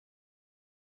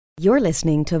You're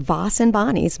listening to Voss and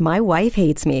Bonnie's My Wife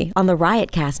Hates Me on the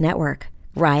Riotcast Network.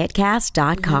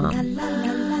 Riotcast.com.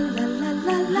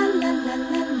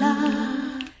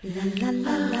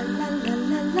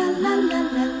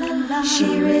 She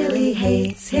really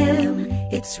hates him,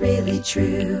 it's really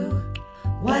true.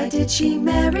 Why did she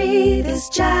marry this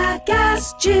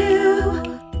jackass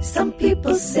Jew? Some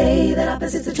people say that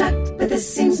opposites attract, but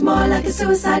this seems more like a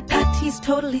suicide pact. He's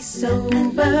totally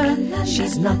sober,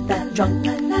 she's not that drunk.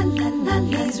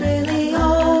 He's really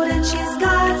old and she's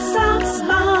got some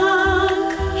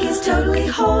spunk. He's totally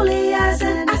holy as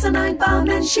an asinine bomb,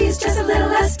 and she's just a little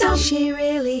less dumb. She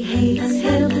really hates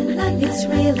him, it's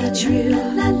really true.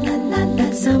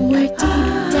 But somewhere deep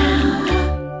down,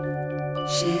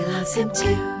 she loves him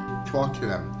too. Talk to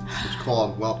them. It's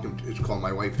called It's called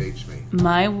My Wife Hates Me.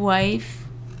 My wife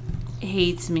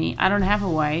hates me. I don't have a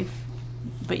wife,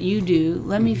 but you do.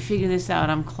 Let me figure this out.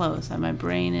 I'm close. My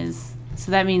brain is...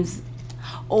 So that means...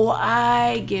 Oh,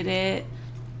 I get it.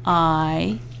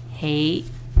 I hate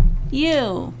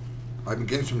you. I've been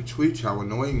getting some tweets how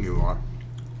annoying you are.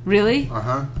 Really?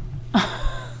 Uh-huh.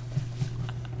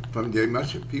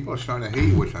 People are starting to hate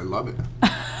you, which I love it.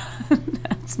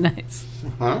 That's nice.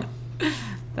 Huh?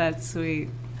 That's sweet.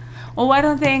 Well, why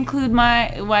don't they include how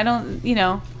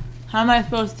am I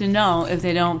supposed to know if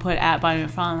they don't put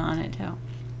 @BonnieMcFarlane on it too?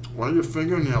 Why are your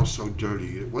fingernails so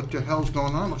dirty? What the hell's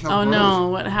going on? Look how Oh gross. no,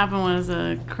 what happened was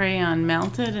a crayon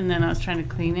melted and then I was trying to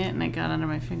clean it and I got under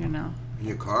my fingernail. In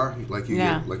your car? Like you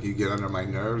get under my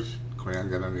nerves? Crayon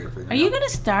got under your fingernail? Are you going to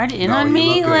start in on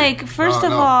me? Like, first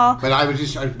of all... But I was being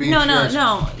serious.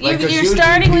 No. Like, you're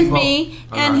starting with me,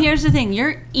 Uh-huh. and here's the thing.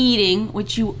 You're eating,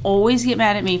 which you always get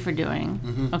mad at me for doing.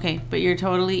 Mm-hmm. Okay, but you're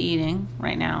totally eating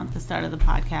right now at the start of the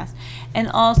podcast. And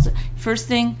also, first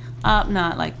thing up,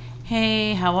 not like,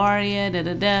 hey, how are you,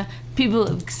 da-da-da.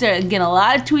 People start getting a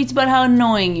lot of tweets about how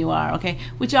annoying you are, okay?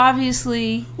 Which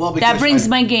obviously, that brings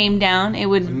my game down. It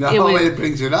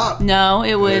brings it up. No,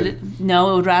 it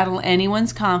would rattle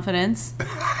anyone's confidence.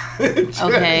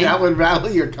 Okay. That would rattle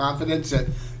your confidence at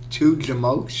two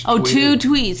jamokes. Oh, tweeted. 2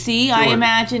 tweets. See, I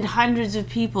imagined hundreds of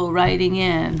people writing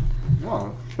in.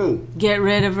 Well, two. Get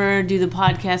rid of her, do the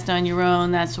podcast on your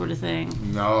own, that sort of thing.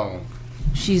 No.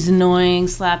 She's annoying,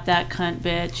 slap that cunt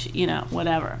bitch,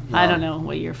 whatever. No. I don't know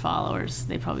what your followers,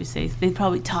 they probably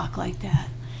talk like that.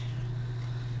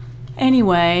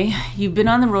 Anyway, you've been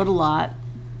on the road a lot.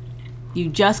 You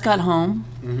just got home.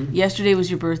 Mm-hmm. Yesterday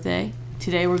was your birthday.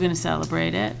 Today we're going to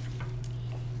celebrate it.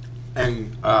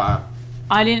 And, I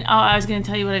was going to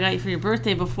tell you what I got you for your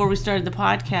birthday before we started the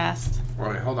podcast. All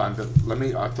right, hold on. Let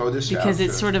me throw this out. Because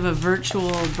it's sort of a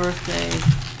virtual birthday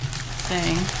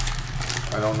thing.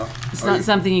 I don't know. It's not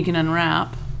something you can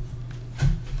unwrap.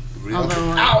 Really?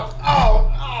 Although,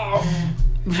 Ow!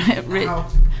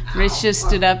 Rich just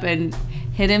stood up and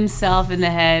hit himself in the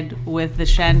head with the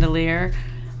chandelier.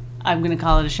 I'm going to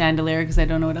call it a chandelier because I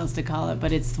don't know what else to call it,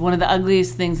 but it's one of the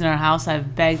ugliest things in our house.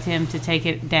 I've begged him to take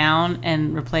it down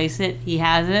and replace it. He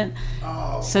hasn't.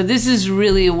 Oh. So this is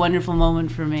really a wonderful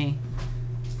moment for me.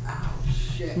 Ow,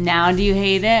 shit. Now do you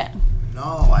hate it?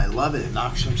 No, I love it. It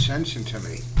knocks some sense into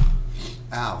me.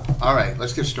 Ow. All right,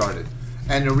 let's get started.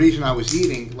 And the reason I was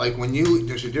eating, there's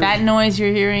a difference. That noise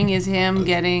you're hearing is him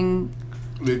getting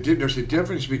There's a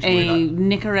difference between a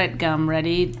Nicorette gum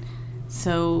ready.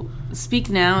 So speak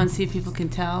now and see if people can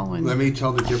tell. Let me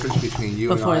tell the difference between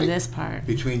you and I. Before this part.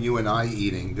 Between you and I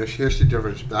eating. Here's the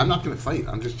difference. I'm not going to fight.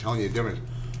 I'm just telling you the difference.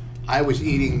 I was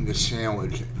eating the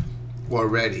sandwich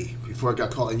already before I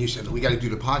got called, and you said, we got to do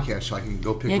the podcast so I can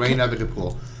go pick Rain up at the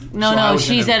pool. No,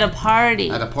 she's at a party.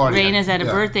 At a party. Raina's at a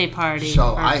birthday party.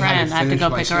 So I have to go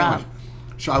pick her up.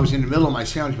 So I was in the middle of my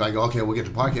sandwich, but I go, okay, we'll get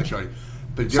the podcast started.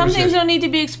 But some things don't need to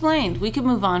be explained. We can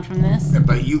move on from this.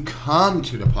 But you come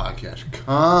to the podcast.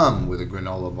 Come with a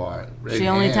granola bar. It's the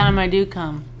only time I do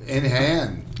come. In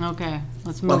hand. Okay,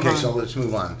 let's move on. Okay, so let's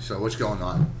move on. So what's going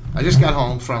on? I just got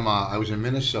home from, I was in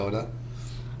Minnesota.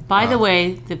 By the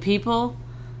way, the people,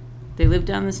 they live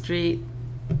down the street.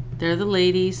 They're the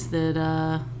ladies that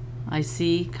I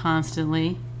see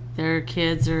constantly. Their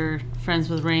kids are friends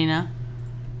with Raina.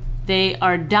 They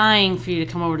are dying for you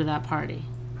to come over to that party.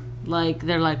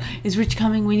 They're like, is Rich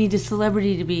coming? We need a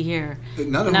celebrity to be here.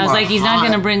 And I was like, he's not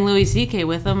going to bring Louis C.K.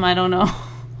 with him. I don't know.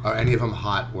 Are any of them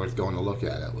hot, worth going to look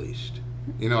at least?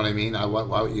 You know what I mean?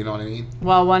 You know what I mean?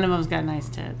 Well, one of them's got nice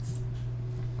tits.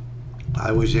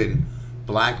 I was in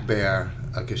Black Bear,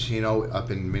 a casino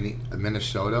up in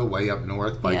Minnesota, way up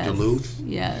north by Duluth.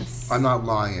 Yes. I'm not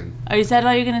lying. Is that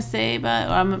all you're going to say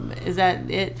about is that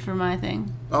it for my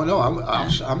thing? Oh, no,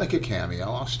 I'll make a cameo.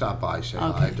 I'll stop by, say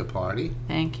hi at the party.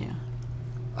 Thank you.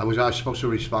 Was I supposed to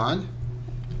respond?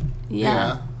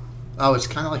 Yeah. Oh, it's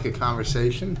kind of like a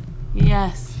conversation.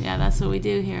 Yes. Yeah, that's what we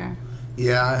do here.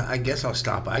 Yeah, I guess I'll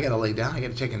stop by. I gotta lay down. I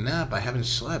gotta take a nap. I haven't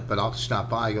slept, but I'll stop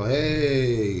by. Go,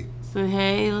 hey. So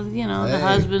hey, you know, Hey. the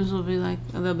husbands will be like,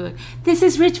 they'll be like, "This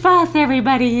is Rich Voss,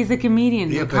 everybody. He's a comedian."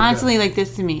 Yeah, They're but, constantly like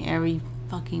this to me every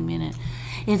fucking minute.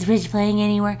 Is Rich playing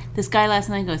anywhere? This guy last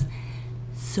night goes,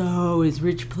 "So is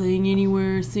Rich playing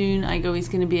anywhere soon?" I go, "He's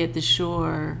going to be at the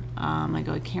Shore." I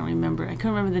go, I couldn't remember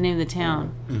the name of the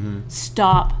town. Mm-hmm.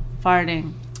 Stop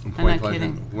farting. I'm Point not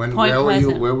Pleasant.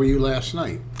 kidding. Where were you last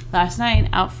night? Last night,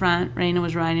 out front, Raina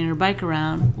was riding her bike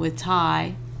around with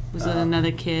Ty, was with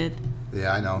another kid.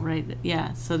 Yeah, I know. Right,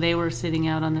 yeah. So they were sitting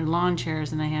out on their lawn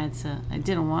chairs, and I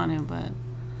didn't want to, but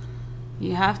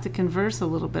you have to converse a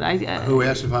little bit. Who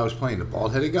asked if I was playing? The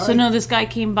bald-headed guy? So no, this guy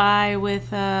came by with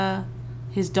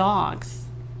his dogs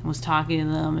and was talking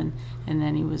to them, and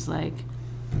then he was like,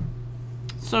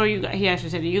 "So he actually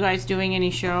said, are you guys doing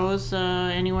any shows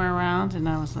anywhere around?" And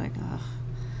I was like, ugh.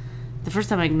 The first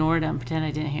time I ignored him, pretend I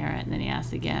didn't hear it, and then he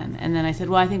asked again. And then I said,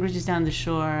 "Well, I think we're just down the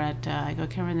shore at," I go, I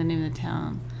can't remember the name of the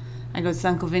town. I go, "It's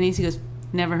Uncle Vinny's." He goes,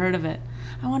 "Never heard of it."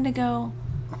 I wanted to go,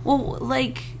 well,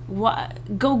 like,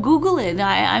 what? Go Google it.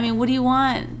 I mean, what do you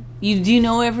want? Do you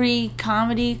know every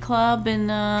comedy club?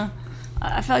 And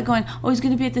I felt like going, "Oh, he's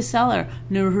going to be at the Cellar."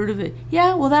 Never heard of it.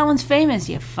 Yeah, well, that one's famous,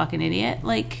 you fucking idiot.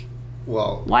 Like,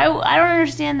 Well, why? I don't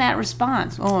understand that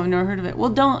response. "Oh, I've never heard of it."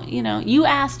 Well, you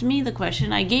asked me the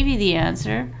question. I gave you the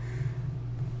answer.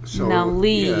 so Now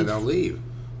leave. Yeah, now leave.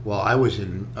 Well, I was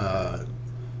in.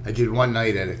 I did one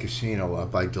night at a casino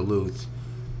up by Duluth,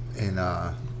 in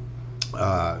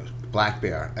Black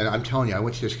Bear, and I'm telling you, I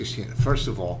went to this casino. First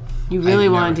of all, You really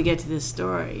wanted to get to this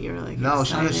story. You're like, No,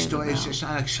 it's not a excited story. It's about- just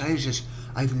not exciting. It's just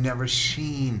I've never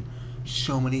seen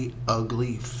so many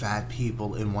ugly fat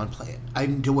people in one place.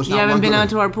 There was You not haven't one been girl- out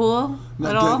to our pool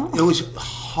at all? It was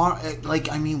hard.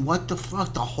 Like, I mean, what the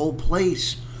fuck? The whole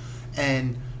place.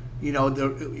 And, you know,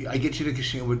 I get to the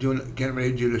casino. We're getting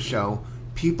ready to do the show.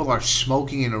 People are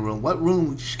smoking in a room. What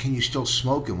rooms can you still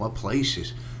smoke in? What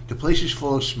places? The place is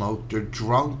full of smoke. They're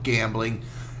drunk, gambling.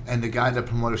 And the guy, the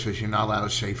promoter, says, "You're not allowed to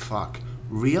say fuck."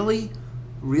 Really?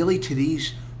 Really? To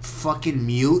these fucking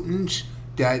mutants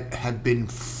that have been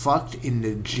fucked in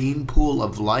the gene pool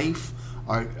of life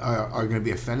are going to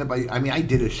be offended by? I mean, I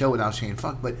did a show without saying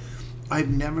fuck, but I've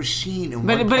never seen in one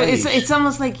But place. it's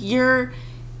almost like you're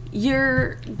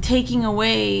taking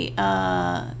away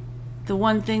the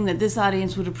one thing that this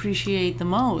audience would appreciate the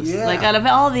most. Yeah. Like, out of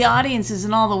all the audiences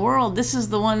in all the world, this is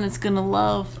the one that's gonna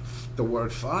love. the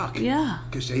word fuck. Yeah.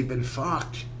 Because they've been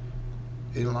fucked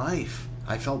in life.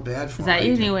 I felt bad for Is that them.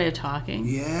 your new way of talking?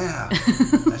 Yeah.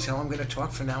 That's how I'm going to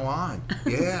talk from now on.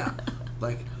 Yeah.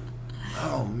 Like,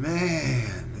 oh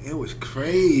man, it was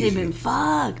crazy. They've been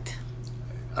fucked.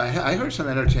 I heard some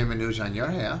entertainment news on your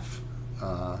half.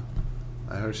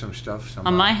 I heard some stuff.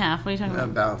 On my half? What are you talking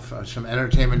about? About some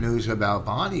entertainment news about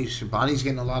Bonnie's. Bonnie's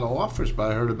getting a lot of offers,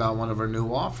 but I heard about one of her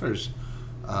new offers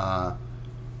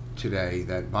today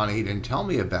that Bonnie didn't tell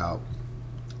me about.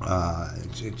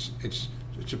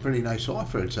 It's a pretty nice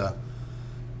offer. It's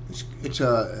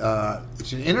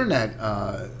an internet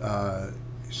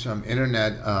some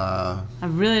internet. I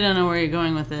really don't know where you're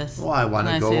going with this. Well, I want when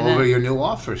to I go say over that. your new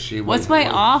offer. See What's my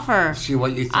offer? See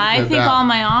what you think. I think about. all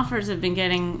my offers have been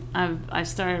getting. I've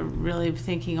started really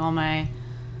thinking all my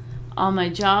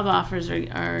job offers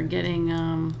are getting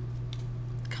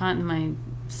caught in my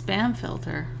spam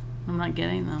filter. I'm not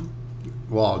getting them.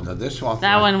 Well, no, this offer.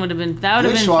 That one would have been funny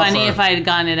offer- if I had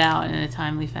gotten it out in a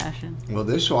timely fashion. Well,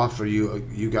 this offer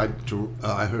you got.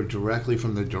 I heard directly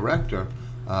from the director.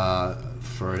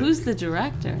 For Who's the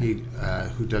director?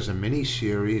 Who does a mini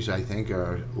series, I think,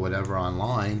 or whatever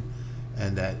online,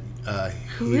 and that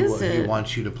Who he is it?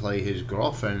 wants you to play his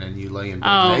girlfriend, and you lay in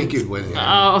bed naked with him.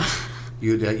 Oh.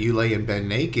 You lay in bed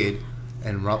naked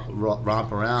and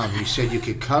romp around. He said you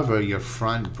could cover your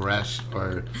front breast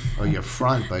or your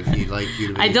front, but he'd like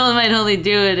you to. I told him I'd only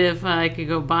do it if I could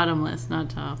go bottomless,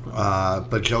 not topless.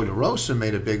 But Joe DeRosa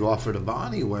made a big offer to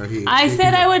Bonnie where I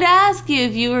said I would ask you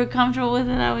if you were comfortable with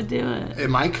it. I would do it.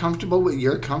 Am I comfortable with?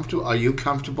 You're comfortable? Are you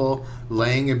comfortable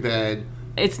laying in bed?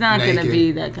 It's not going to naked?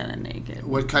 be that kind of naked.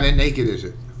 What kind of naked is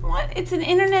it? What? It's an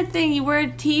internet thing. You wear a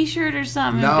T-shirt or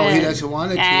something. No, in he bed. doesn't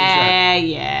want a T-shirt.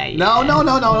 Yeah. No,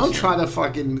 don't try to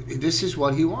fucking. This is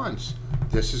what he wants.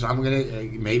 This is. I'm gonna.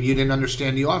 Maybe you didn't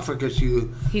understand the offer because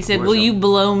you. He said, were "Will so- you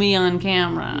blow me on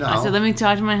camera?" No. I said, "Let me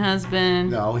talk to my husband."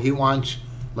 No, he wants.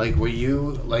 Like, where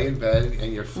you lay in bed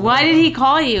and your. Why did he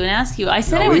call you and ask you? I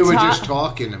said No, I would we were talk. just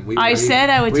talking, and I said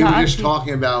I would We talk were just to you.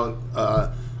 talking about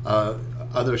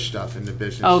other stuff in the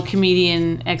business. Oh,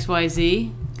 comedian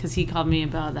XYZ. because he called me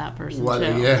about that person What?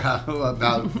 too. Yeah,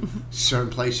 about certain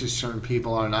places, certain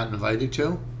people are not invited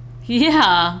to.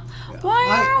 Yeah.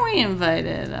 Why aren't we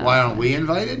invited? Why aren't we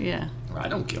invited? Yeah. I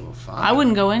don't give a fuck. I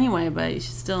wouldn't go anyway, but you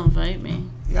should still invite me.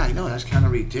 Yeah, I know, that's kind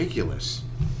of ridiculous.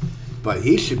 But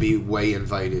he should be way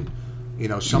invited. You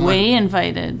know, someone. Way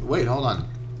invited. Wait, hold on.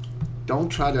 Don't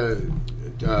try to,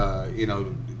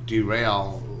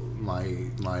 derail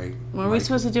my. Were we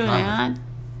supposed to do an ad?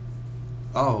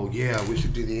 Oh yeah, we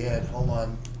should do the ad. Hold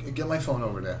on, get my phone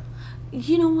over there.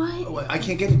 You know what? Oh, wait, I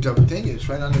can't get it. The thing is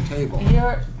right on the table.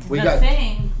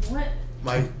 Thing. What?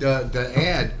 The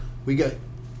ad we got.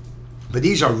 But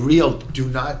these are real. Do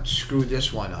not screw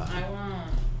this one up. I won't.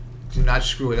 Do not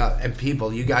screw it up. And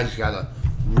people, you guys gotta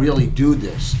really do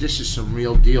this. This is some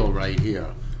real deal right here.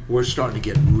 We're starting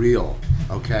to get real,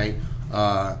 okay?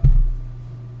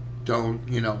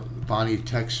 Bonnie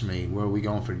texted me, where are we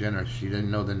going for dinner? She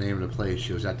didn't know the name of the place.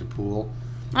 She was at the pool.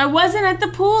 I wasn't at the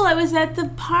pool. I was at the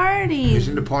party.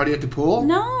 Isn't the party at the pool?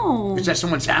 No. Is that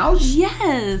someone's house?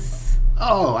 Yes.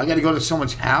 Oh, I gotta go to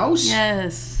someone's house?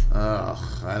 Yes. Ugh,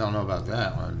 I don't know about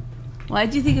that one. Why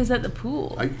did you think it was at the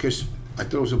pool? Because I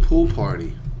thought it was a pool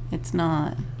party. It's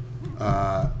not.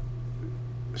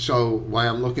 So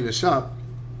while I'm looking this up,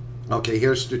 okay,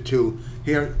 here's the two.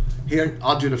 Here,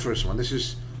 I'll do the first one. This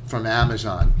is from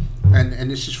Amazon, and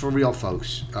this is for real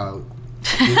folks.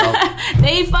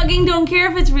 They fucking don't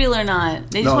care if it's real or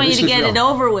not. They just want you to get it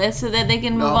over with so that they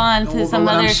can move on to some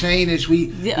other. What I'm saying is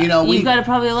you've got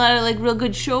probably a lot of like real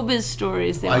good showbiz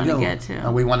stories they want to get to.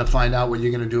 And we want to find out what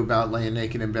you're going to do about laying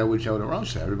naked in bed with Joe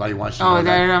DeRosa. Everybody wants to know. Oh,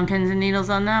 they're on pins and needles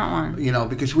on that one. You know,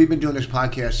 because we've been doing this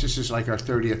podcast. This is like our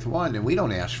 30th one, and we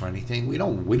don't ask for anything. We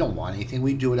don't want anything.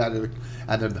 We do it out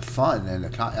of the fun and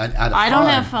I don't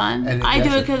have fun. I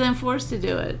do it because I'm forced to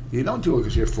do it. You don't do it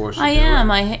because you're forced to do it. I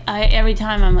am. Every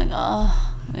time I'm like,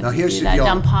 oh, now here's the that deal.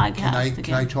 Dumb podcast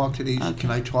Can I talk to these? Okay. Can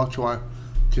I talk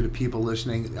to the people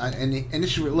listening? And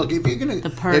this is look. If you're gonna the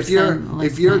person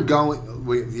if you're going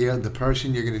with the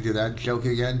person you're gonna do that joke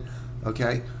again,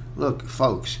 okay? Look,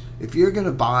 folks, if you're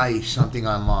gonna buy something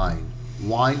online,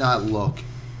 why not look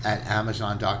at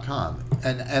Amazon.com?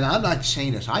 And I'm not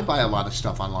saying this. I buy a lot of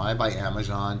stuff online. I buy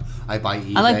Amazon. I buy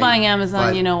eBay. I like buying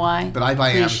Amazon. You know why? But I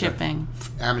buy free Amazon. Shipping.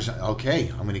 Amazon. Okay,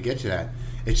 I'm going to get to that.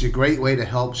 It's a great way to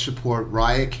help support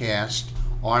Riotcast,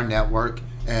 our network,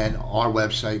 and our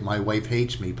website, My Wife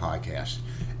Hates Me podcast.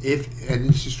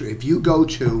 If you go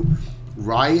to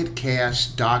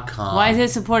riotcast.com. Why is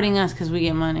it supporting us? Because we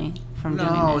get money from doing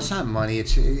it. No, it's not money.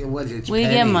 It's we pennies.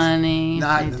 get money.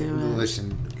 Not, if they do it.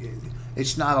 Listen,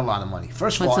 it's not a lot of money.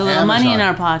 First of Puts all, a little Amazon, money in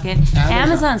our pocket.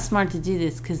 Amazon's smart to do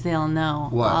this because they'll know.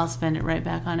 What? I'll spend it right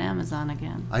back on Amazon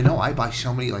again. I know. I buy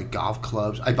so many like golf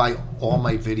clubs. I buy all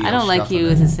my videos. I don't like you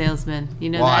as a salesman. You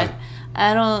know Why? that.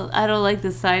 I don't like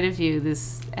the side of you.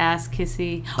 This ass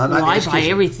kissy. I buy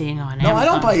everything on Amazon. No, I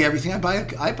don't buy everything. I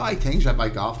buy things. I buy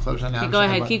golf clubs on Amazon. Go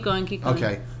ahead. Keep going.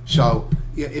 Okay. So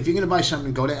if you're going to buy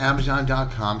something, go to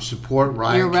Amazon.com. Support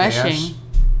Riotcast. You're rushing.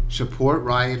 Support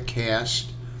Riotcast,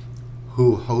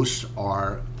 who hosts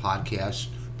our podcast,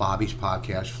 Bobby's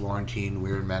podcast, Florentine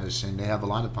Weird Medicine. They have a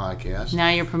lot of podcasts. Now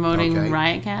you're promoting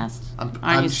Riotcast?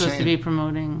 Aren't you supposed to be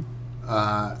promoting?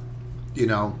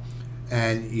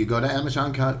 And you go to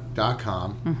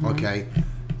Amazon.com, okay?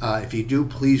 If you do,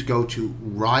 please go to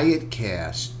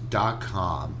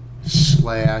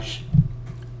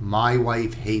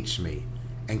riotcast.com/mywifehatesme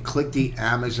and click the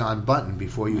Amazon button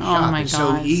before you shop. Oh my it's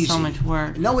God, so easy. so much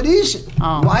work. No, it isn't.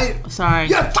 Oh, why? Sorry.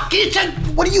 Yeah, fucking.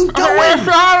 What are you doing? Oh,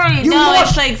 sorry. Lost.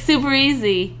 It's like super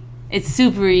easy. It's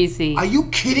super easy. Are you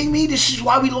kidding me? This is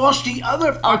why we lost the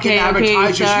other fucking Okay,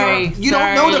 advertisers. sorry, You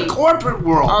don't know the corporate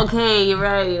world. Okay, you're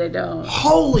right. I don't.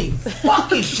 Holy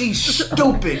fuck, is she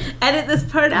stupid? Edit this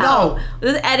part out. No.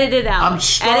 Let's edit it out. I'm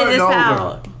starting Edit this over.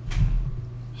 Out.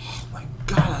 Oh my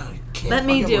God, I can't. Let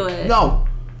me do it. No.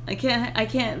 I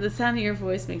can't. The sound of your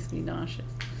voice makes me nauseous.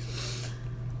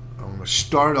 I'm going to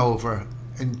start over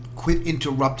and quit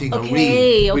interrupting a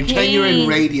Okay, read. Pretend you're in okay.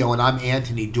 radio and I'm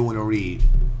Anthony doing a read.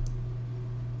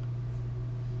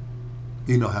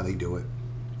 You know how they do it.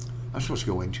 I'm supposed to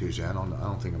go in Tuesday. I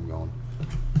don't think I'm going.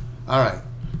 All right.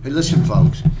 Hey, listen,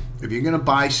 folks. If you're going to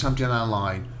buy something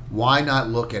online, why not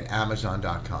look at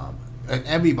Amazon.com? And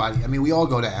everybody, I mean, we all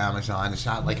go to Amazon. It's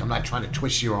not like I'm not trying to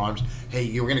twist your arms. Hey,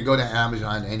 you're going to go to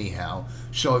Amazon anyhow.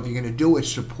 So if you're going to do it,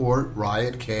 support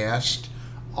Riotcast,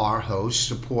 our host,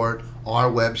 support our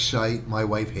website, My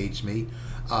Wife Hates Me,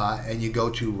 and you go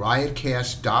to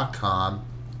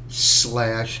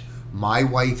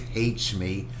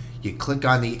riotcast.com/mywifehatesme. You click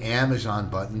on the Amazon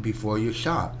button before you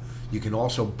shop. You can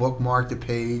also bookmark the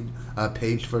page,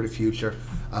 page for the future.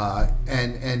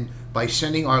 And by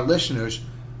sending our listeners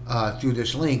through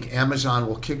this link, Amazon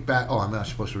will kick back. Oh, I'm not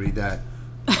supposed to read that.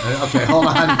 Okay, hold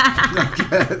on.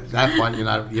 That one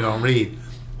you don't read.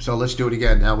 So let's do it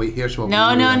again. Now here's what.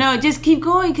 No. Just keep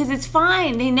going because it's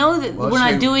fine. They know that we're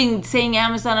not saying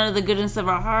Amazon out of the goodness of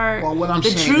our heart. Well, what I'm the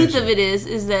saying truth of it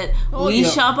is that we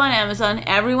shop on Amazon.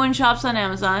 Everyone shops on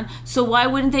Amazon. So why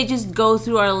wouldn't they just go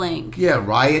through our link? Yeah,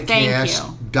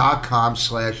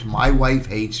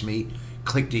 riotcast.com/mywifehatesme.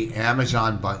 Click the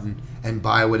Amazon button and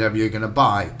buy whatever you're going to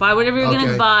buy. Buy whatever you're going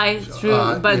to buy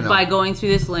through, by going through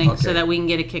this link so that we can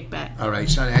get a kickback. All right,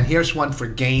 so and here's one for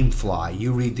GameFly.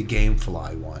 You read the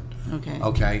GameFly one.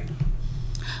 Okay.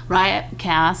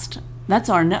 Riotcast, that's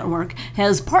our network,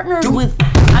 has partnered with...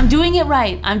 I'm doing it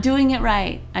right. I'm doing it.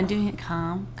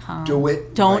 Calm. Do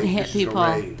it. Don't hit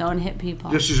people. Don't hit people.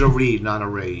 This is a read, not a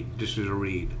raid. This is a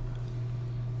read.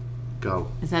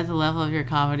 Go. Is that the level of your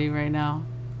comedy right now?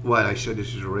 What? I said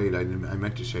this is a raid. I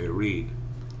meant to say a read.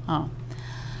 Oh.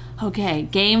 Okay,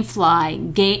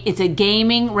 GameFly. It's a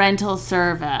gaming rental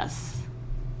service.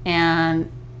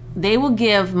 And they will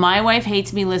give My Wife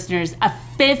Hates Me listeners a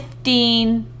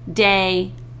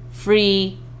 15-day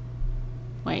free...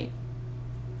 Wait.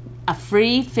 A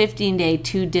free 15-day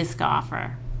 2-disc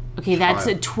offer. Okay, that's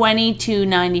a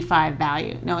 $22.95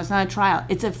 value. No, it's not a trial.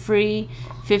 It's a free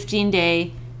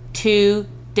 15-day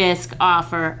 2-disc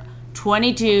offer.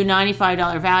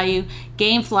 $22.95 value.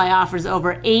 GameFly offers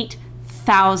over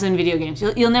 8,000 video games.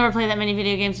 You'll never play that many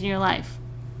video games in your life.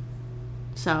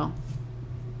 So,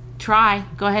 try.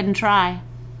 Go ahead and try.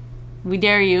 We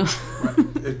dare you.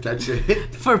 That's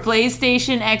it. For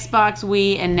PlayStation, Xbox,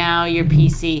 Wii, and now your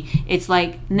PC. It's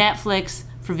like Netflix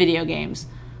for video games,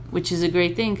 which is a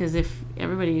great thing because if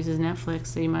everybody uses Netflix,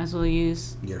 so you might as well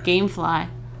use GameFly.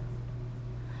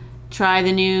 Try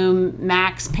the new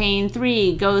Max Payne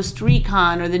 3, Ghost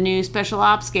Recon, or the new Special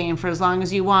Ops game for as long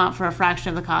as you want for a fraction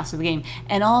of the cost of the game.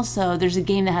 And also, there's a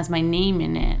game that has my name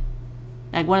in it.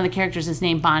 Like, one of the characters is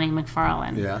named Bonnie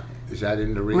McFarlane. Yeah. Is that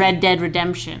in the read? Red Dead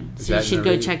Redemption. So you should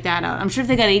go check that out. I'm sure if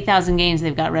they got 8,000 games,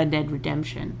 they've got Red Dead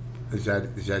Redemption. Is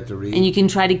that the read? And you can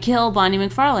try to kill Bonnie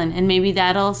McFarlane, and maybe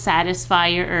that'll satisfy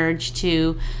your urge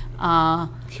to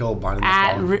kill Bonnie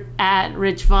McFarlane. At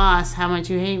Rich Voss, how much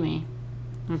you hate me.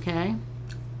 Okay?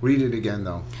 Read it again,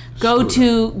 though. Go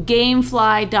to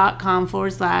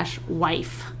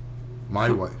gamefly.com/wife. My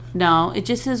wife. No, it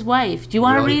just says wife. Do you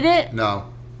want to read it? No.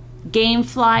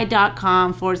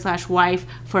 Gamefly.com/wife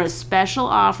for a special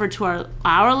offer to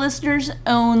our listeners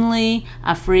only,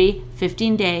 a free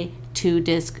 15-day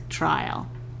 2-disc trial.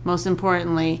 Most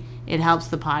importantly, it helps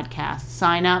the podcast.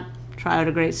 Sign up, try out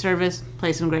a great service,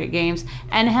 play some great games,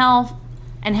 and help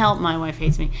My Wife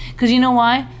Hates Me. Because you know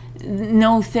why?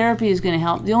 No therapy is going to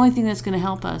help. The only thing that's going to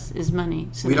help us is money.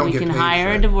 So that we can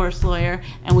hire a divorce lawyer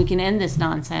and we can end this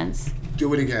nonsense.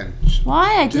 Do it again.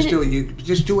 Why? Just do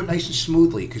it nice and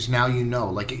smoothly because now you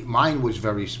know. Like mine was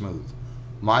very smooth.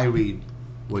 My read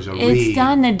was a read. It's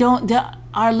done.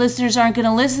 Our listeners aren't going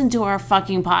to listen to our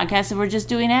fucking podcast if we're just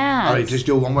doing ads. All right, just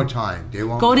do it one more time. They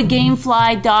won't. Go to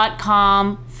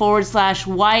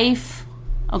gamefly.com/wife.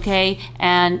 Okay,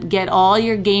 and get all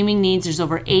your gaming needs. There's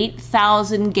over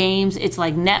 8,000 games. It's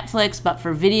like Netflix, but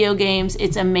for video games.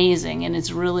 It's amazing, and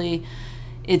it's really,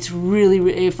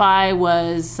 if I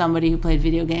was somebody who played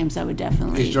video games, I would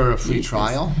definitely. Is there a free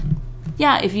trial?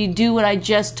 Yeah, if you do what I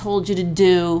just told you to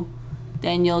do,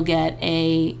 then you'll get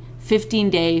a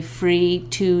 15-day free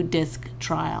 2-disc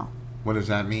trial. What does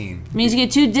that mean? It means you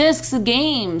get 2 discs of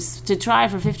games to try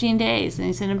for 15 days, and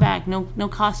you send them back. No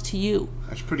cost to you.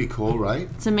 That's pretty cool, right?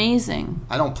 It's amazing.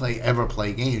 I don't ever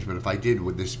play games, but if I did,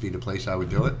 would this be the place I would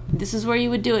do it? This is where you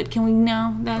would do it. Can we?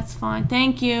 No, that's fine.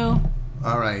 Thank you.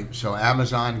 All right, so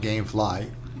Amazon GameFly.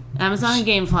 Amazon and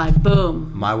GameFly.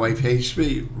 Boom. My Wife Hates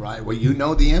Me. Right. Well, you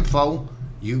know the info.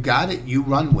 You got it. You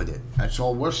run with it. That's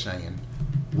all we're saying.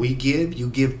 We give, you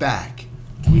give back.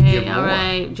 Hey, all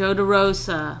right. Joe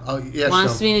DeRosa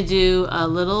wants me to do a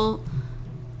little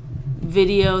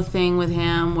video thing with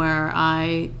him where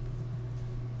I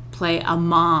play a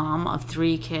mom of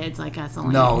 3 kids. Like that's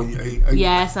only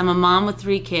yes, I'm a mom with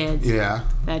 3 kids. Yeah.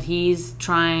 That he's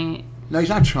trying. No, he's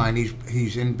not trying.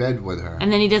 He's in bed with her.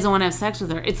 And then he doesn't want to have sex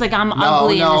with her. It's like I'm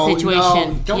ugly in the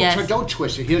situation. No, don't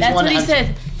twist it. That's what he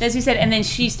said. That's what he said. And then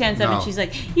she stands up and she's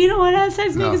like, "You don't want to have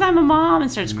sex with me because I'm a mom,"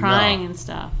 and starts crying and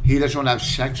stuff. He doesn't want to have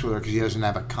sex with her because he doesn't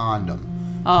have a condom.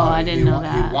 Oh, I didn't know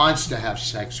that. He wants to have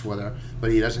sex with her,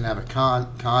 but he doesn't have a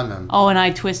condom. Oh, and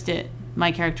I twist it.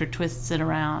 my character twists it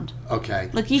around. Okay.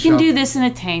 Look, you can do this in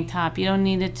a tank top. You don't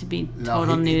need it to be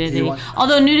total nudity.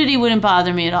 Although nudity wouldn't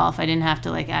bother me at all if I didn't have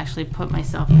to like actually put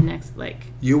myself next. Like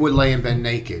you would lay in bed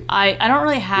naked. I don't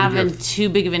really have too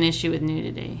big of an issue with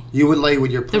nudity. You would lay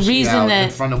with your pussy out that,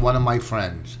 in front of one of my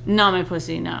friends. Not my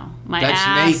pussy, no. My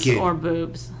ass naked. Or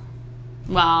boobs.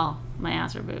 Well, my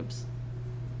ass or boobs.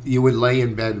 You would lay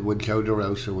in bed with Joe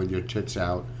DeRosa with your tits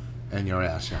out and your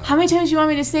ass out. How many times do you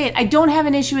want me to say it? I don't have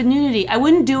an issue with nudity. I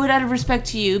wouldn't do it out of respect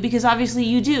to you because obviously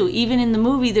you do. Even in the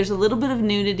movie, there's a little bit of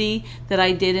nudity that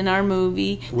I did in our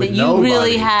movie that you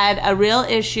really had a real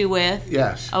issue with.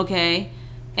 Yes. Okay.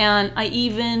 And I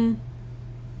even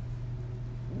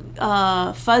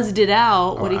fuzzed it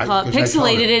out,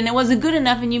 pixelated it, and it wasn't good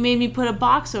enough, and you made me put a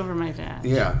box over my vag.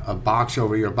 Yeah, a box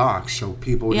over your box, so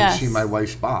people wouldn't see my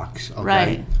wife's box.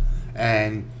 Okay?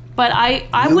 Right. But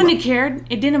I wouldn't have cared.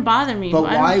 It didn't bother me. But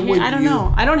why would you? I don't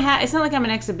know. I don't have. It's not like I'm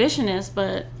an exhibitionist,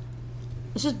 but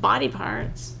it's just body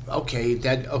parts.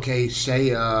 Okay. Say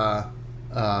a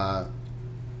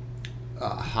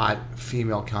hot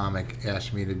female comic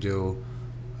asked me to do.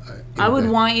 I would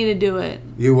want you to do it.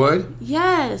 You would?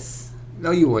 Yes. No,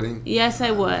 you wouldn't. Yes,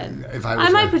 I would. If I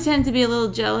might pretend to be a little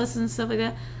jealous and stuff like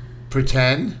that.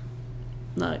 Pretend?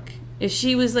 Look, if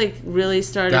she was like really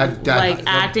started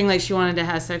acting like she wanted to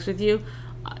have sex with you,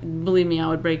 believe me, I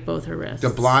would break both her wrists. The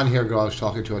blonde hair girl I was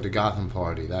talking to at the Gotham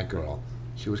party, that girl,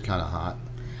 she was kind of hot.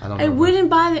 I don't know. It wouldn't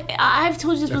bother. I've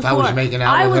told you this before. If I was making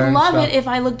out with her, I would love it if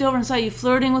I looked over and saw you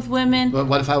flirting with women. But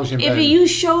what if I was in bed? If you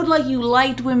showed like you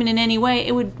liked women in any way,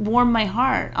 it would warm my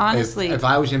heart. Honestly. If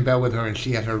I was in bed with her and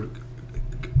she had her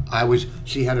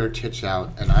tits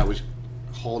out and I was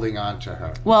holding on to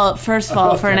her. Well, first of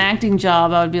all, for an acting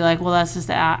job, I would be like, well, that's just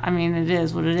it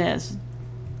is what it is.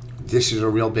 This is a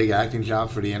real big acting job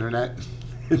for the internet.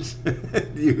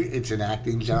 It's an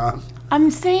acting job. I'm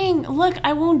saying, look,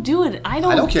 I won't do it. I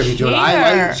don't care if you do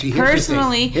it.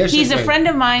 Personally, he's a friend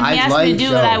of mine. He asked me to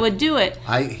do it. I would do it.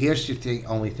 Here's the thing.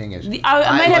 Only thing is,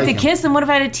 I might have to kiss him. What if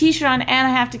I had a T-shirt on and I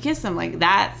have to kiss him? Like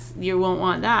you won't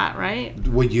want that, right?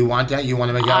 Would you want that? You want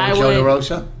to make out with Joe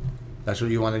DeRosa? That's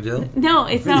what you want to do? No,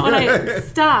 it's not what I.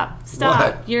 Stop.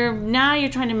 What? You're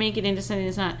trying to make it into something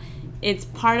that's not. It's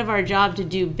part of our job to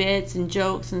do bits and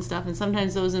jokes and stuff, and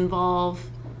sometimes those involve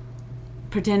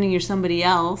pretending you're somebody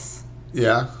else.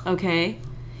 Yeah. Okay.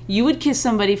 You would kiss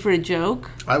somebody for a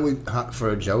joke. I would, for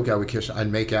a joke,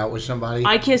 I'd make out with somebody.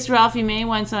 I kissed Ralphie May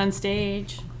once on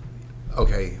stage.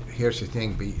 Okay, here's the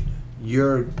thing, but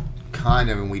you're kind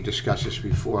of, and we discussed this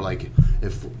before, like,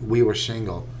 if we were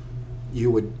single,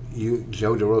 Joe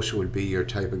DeRosa would be your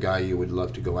type of guy you would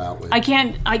love to go out with. I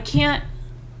can't,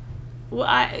 well,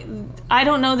 I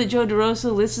don't know that Joe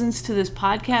DeRosa listens to this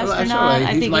podcast or not.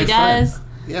 I think he does.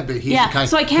 Yeah, but he's the kind.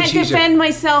 So I can't defend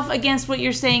myself against what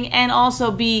you're saying and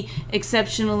also be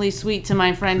exceptionally sweet to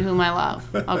my friend whom I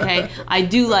love. Okay, I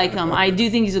do like him. I do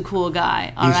think he's a cool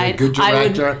guy. All right, a good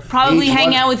director. I would probably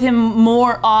hang out with him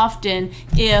more often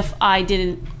if I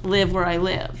didn't live where I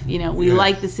live. You know, we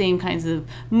like the same kinds of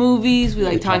movies. We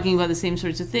like talking about the same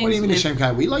sorts of things. What do you mean the same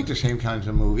kind? We like the same kinds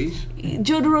of movies.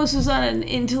 Joe DeRosa's on an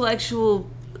intellectual.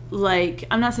 Like,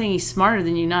 I'm not saying he's smarter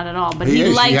than you, not at all, but he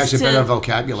has a better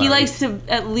vocabulary. He likes to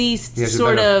at least he has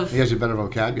a better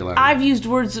vocabulary. I've used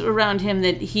words around him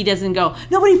that he doesn't go,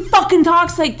 nobody fucking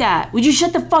talks like that. Would you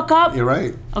shut the fuck up? You're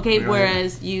right. Okay,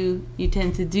 whereas you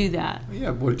tend to do that.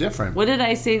 Yeah, we're different. What did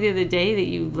I say the other day that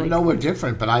you like? No, we're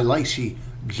different, but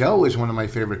Joe is one of my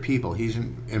favorite people. He's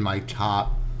in my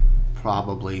top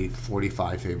probably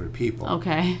 45 favorite people.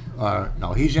 Okay.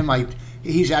 No, he's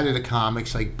out of the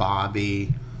comics like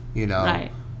Bobby. You know, right.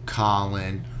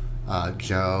 Colin,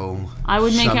 Joe. I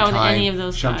would make out with any of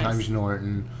those guys. Sometimes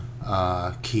Norton,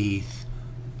 Keith,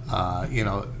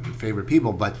 favorite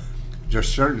people. But there's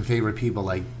certain favorite people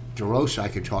like DeRosa I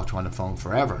could talk to on the phone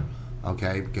forever,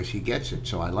 okay, because he gets it.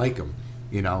 So I like him,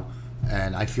 you know.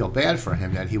 And I feel bad for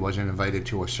him that he wasn't invited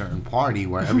to a certain party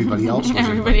where everybody else was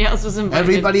Everybody else was invited.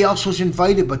 Everybody else was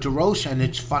invited but DeRosa, and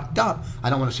it's fucked up.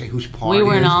 I don't want to say whose party we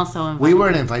weren't also invited. We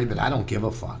weren't invited, but I don't give a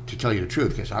fuck, to tell you the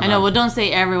truth. Cause I know, well, don't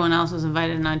say everyone else was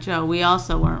invited, not Joe. We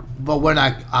also weren't. But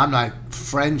I'm not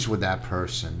friends with that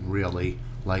person, really,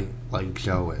 like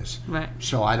Joe is. Right.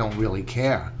 So I don't really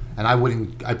care. And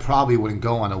I probably wouldn't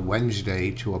go on a Wednesday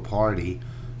to a party.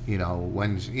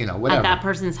 Whatever. At that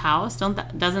person's house?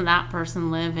 Doesn't that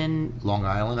person live in Long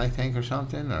Island, I think, or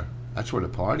something? Or that's where the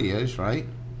party is, right?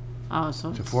 Oh,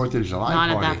 so it's a 4th of July not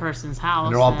party. At that person's house.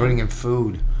 And they're all bringing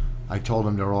food. I told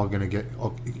them they're all going to get.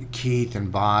 Keith and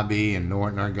Bobby and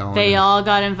Norton are going. They all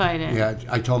got invited. Yeah,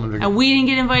 I told them. And we didn't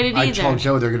get invited either. I told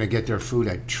Joe they're going to get their food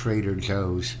at Trader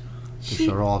Joe's. These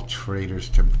are all traitors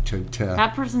to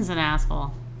That person's an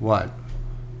asshole. What?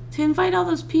 To invite all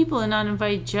those people and not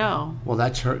invite Joe. Well,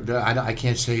 that's her. I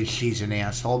can't say she's an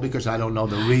asshole because I don't know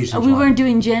the reason. We weren't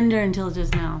doing gender until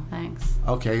just now. Thanks.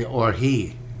 Okay, or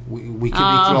he. We could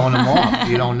be throwing them off.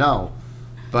 You don't know.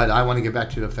 But I want to get back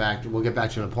to the fact. We'll get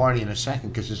back to the party in a second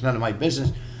because it's none of my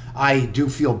business. I do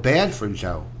feel bad for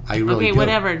Joe. I really do. Okay,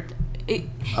 whatever.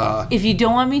 If you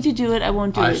don't want me to do it, I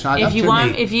won't do it. It's not if up you to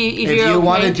want, me. if you If you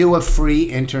want to do a free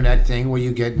internet thing where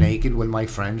you get naked with my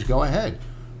friends, go ahead.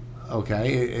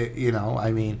 Okay,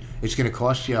 I mean, it's going to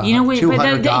cost you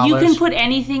 $200. You can put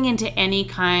anything into any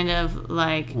kind of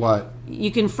like. What? You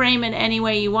can frame it any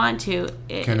way you want to.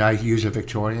 Can I use a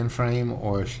Victorian frame,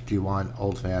 or do you want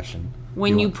old-fashioned?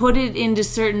 When you put it into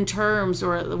certain terms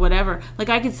or whatever, like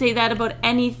I could say that about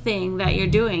anything that you're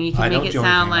doing. You can make it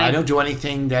sound like I don't do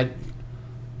anything that.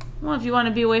 Well, if you want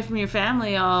to be away from your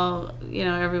family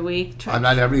every week. I'm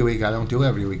not every week. I don't do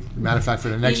every week. Matter of fact, for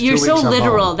the next 2 you're weeks, so I'm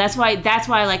literal. home. That's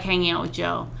why I like hanging out with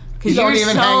Joe. Because You don't you're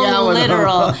even so hang out with him.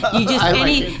 literal. You just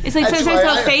it's like That's sometimes why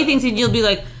I'll say things and you'll be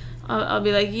like, I'll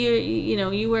be like,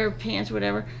 you wear pants or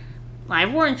whatever.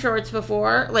 I've worn shorts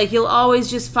before. Like you'll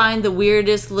always just find the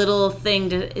weirdest little thing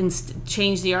to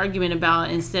change the argument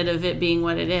about instead of it being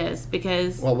what it is.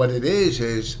 Because what it is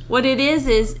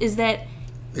that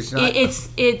it's not.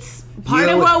 It's part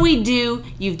of what we do.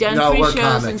 You've done free shows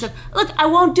comics. and stuff. Look, I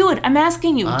won't do it. I'm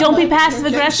asking you. Don't be passive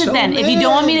aggressive then. If you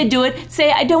don't want me to do it,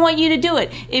 say I don't want you to do it.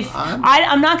 If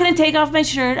I'm not going to take off my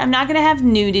shirt, I'm not going to have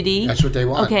nudity. That's what they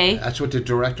want. Okay. That's what the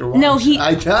director wants. No,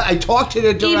 I talked to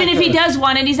the director. Even if he does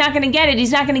want it, he's not going to get it.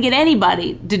 He's not going to get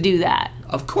anybody to do that.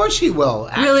 Of course he will.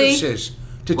 Really? Actresses.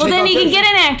 Well, then he can get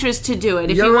an actress to do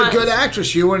it. If You're he a good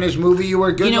actress. You were in his movie. You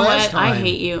were good. You know last what? time. I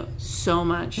hate you so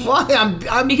much. Why?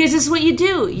 I'm because this is what you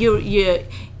do.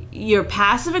 You're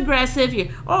passive aggressive.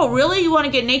 Really? You want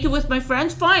to get naked with my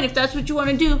friends? Fine, if that's what you want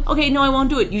to do. Okay, no, I won't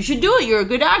do it. You should do it. You're a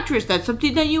good actress. That's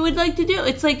something that you would like to do.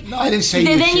 It's like no, I didn't say.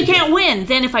 Then you can't win.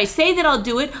 Then if I say that I'll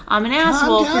do it, I'm an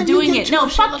asshole for doing it. No,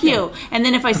 fuck you. And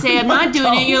then if I say I'm not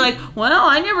doing it, you're like, well,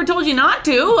 I never told you not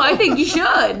to. I think you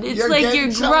should. It's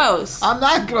you're gross. I'm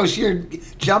not gross. You're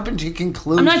jumping to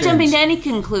conclusions. I'm not jumping to any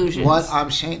conclusions. What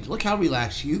I'm saying, look how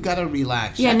relaxed. You got to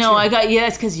relax. Yeah,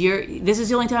 that's because this is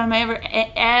the only time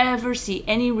I ever see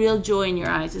any real joy in your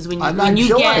eyes is when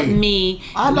you get me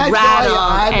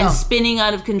rattled and spinning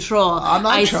out of control.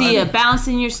 I see a bounce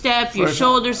in your step, your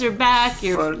shoulders are back,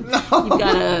 you've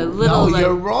got a little... No,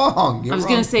 you're wrong. I was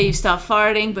going to say you stopped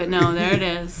farting, but no, there it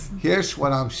is. Here's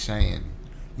what I'm saying.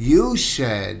 You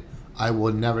said I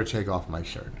will never take off my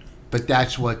shirt, but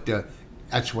that's what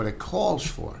it calls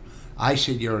for. I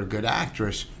said you're a good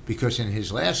actress because in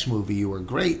his last movie you were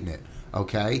great in it,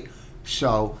 okay?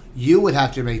 So you would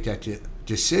have to make that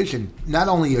decision. Not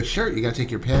only your shirt, you got to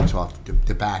take your pants off,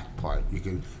 the back part. You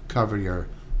can cover your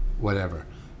whatever.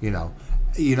 You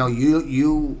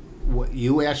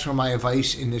ask for my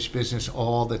advice in this business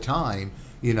all the time.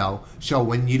 So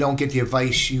when you don't get the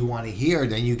advice you want to hear,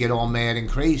 then you get all mad and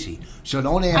crazy. So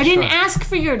don't ask. I didn't ask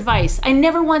for your advice. I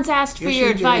never once asked for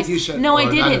your advice. You said, no, I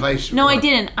didn't. No, I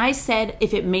didn't. I said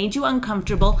if it made you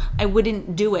uncomfortable, I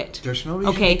wouldn't do it. There's no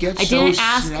reason to get I didn't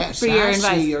ask for your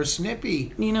advice. Or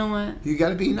snippy. You know what? You got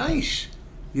to be nice.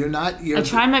 You're not. I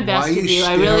try my best to do.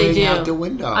 I really do. Out the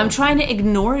window? I'm trying to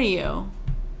ignore you.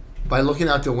 By looking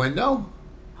out the window?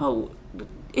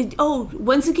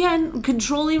 Once again,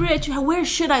 controlly rich. Where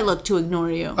should I look to ignore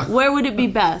you? Where would it be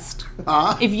best?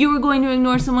 If you were going to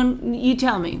ignore someone, you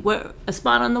tell me. Where, a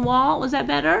spot on the wall? Was that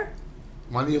better?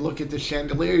 Why don't you look at the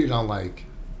chandelier you don't like?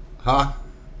 Huh?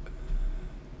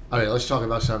 All right, let's talk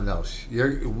about something else.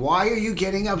 Why are you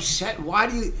getting upset?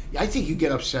 I think you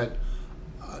get upset,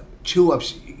 too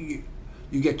upset. You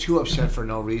get too upset for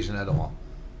no reason at all.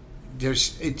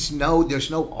 There's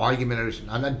no argument.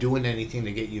 I'm not doing anything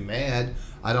to get you mad.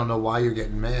 I don't know why you're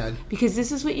getting mad. Because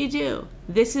this is what you do.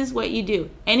 This is what you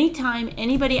do. Anytime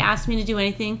anybody asks me to do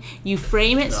anything, you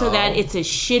frame it so that it's a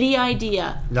shitty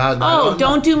idea.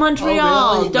 Don't do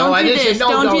Montreal. Really? Don't do this.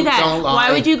 Don't do that.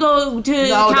 Why would you go to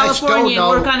California and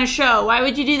work on a show? Why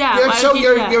would you do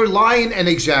that? You're lying and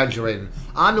exaggering.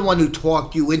 I'm the one who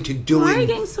talked you into doing. Why are you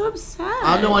getting so upset?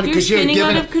 I'm the one because you're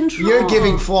out of control. You're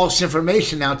giving false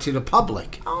information out to the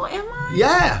public. Oh, am I?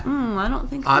 Yeah. I don't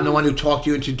think so. I'm the one who talked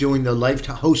you into doing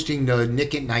hosting the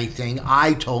Nick at Night thing.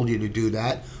 I told you to do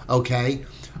that. Okay.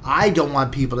 I don't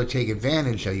want people to take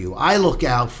advantage of you. I look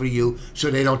out for you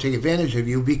so they don't take advantage of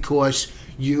you because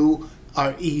you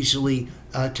are easily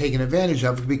taken advantage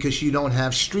of because you don't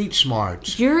have street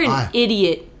smarts. You're an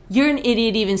idiot. You're an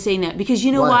idiot even saying that because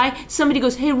you know why? Somebody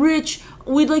goes, hey, Rich,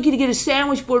 we'd like you to get a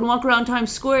sandwich board and walk around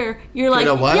Times Square. You're like,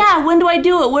 a what? yeah, when do I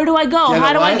do it? Where do I go?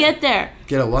 How do I what? get there?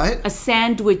 Get a what? A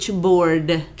sandwich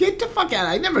board. Get the fuck out.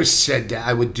 I never said that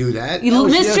I would do that.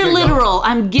 Mr. Literal,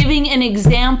 I'm giving an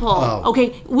example. Oh.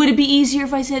 Okay, would it be easier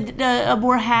if I said a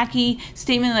more hacky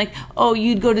statement like, oh,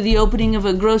 you'd go to the opening of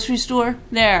a grocery store?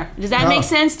 There. Does that make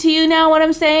sense to you now, what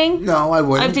I'm saying? No, I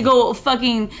wouldn't. I have to go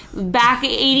fucking back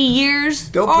 80 years?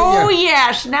 Don't put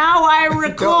yes, now I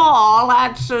recall.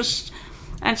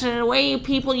 That's the way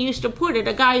people used to put it.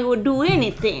 A guy who would do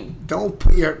anything. Don't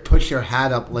push your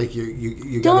hat up like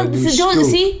you got a new scoop.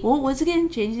 See. Well, once again,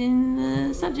 changing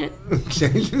the subject.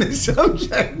 Changing the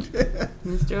subject.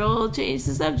 Mr. Old changed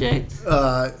the subject.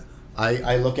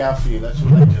 I look out for you. That's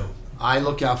what I do. I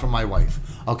look out for my wife.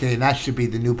 Okay, and that should be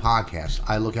the new podcast.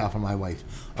 I look out for my wife.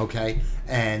 Okay,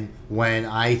 and when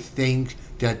I think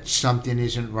that something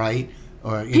isn't right,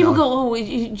 or people go, oh,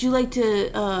 would you like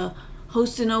to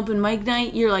host an open mic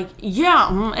night? You're like,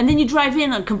 yeah, and then you drive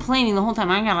in complaining the whole time.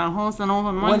 I gotta host an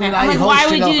open mic night. I'm like, why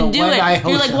would you do it?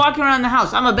 You're like walking around the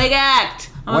house. I'm a big act.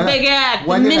 I'm a big act.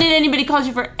 The minute anybody calls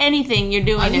you for anything, you're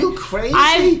doing it. Are you crazy?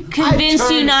 I've convinced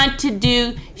you not to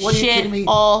do shit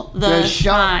all the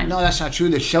time. No, that's not true.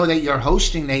 The show that you're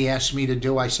hosting, they asked me to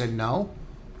do. I said no.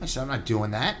 I said I'm not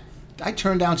doing that. I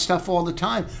turn down stuff all the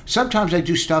time. Sometimes I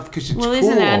do stuff because it's cool. Well,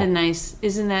 isn't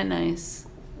that nice?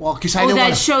 Well, because I don't that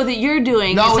wanna... show that you're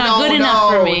doing, it's not good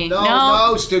enough for me. No,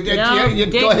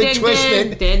 go ahead,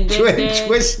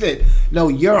 twist it. No,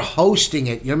 you're hosting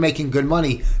it. You're making good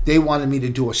money. They wanted me to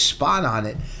do a spot on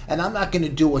it, and I'm not going to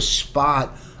do a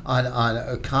spot on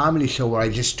a comedy show where I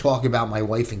just talk about my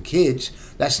wife and kids.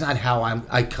 That's not how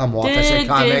I come off as a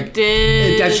comic.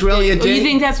 That's really a dig. You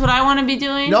think that's what I want to be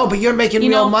doing? No, but you're making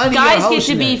real money. Guys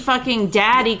get to be fucking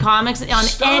daddy comics on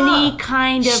any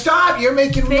kind of You're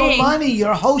making real money.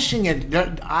 You're hosting it.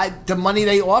 The money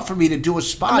they offer me to do a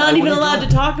spot. I'm not even allowed to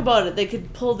talk about it. They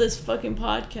could pull this fucking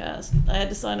podcast. I had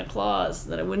to sign a clause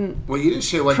that I wouldn't. Well, you didn't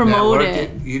say what promote network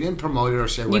it. You didn't promote it or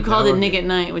say what You called it network. Nick at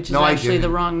Night, which is actually the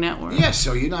wrong network. Yeah,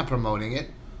 so you're not promoting it.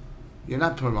 You're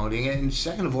not promoting it, and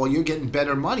second of all, you're getting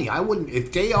better money. I wouldn't,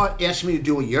 if they asked me to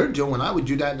do what you're doing, I would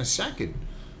do that in a second.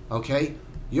 Okay,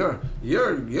 you're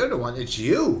the one. It's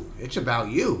you. It's about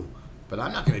you. But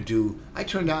I'm not going to do. I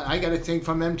turned out. I got a thing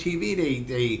from MTV.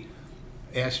 They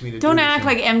asked me to. Don't act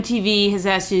like MTV has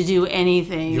asked you to do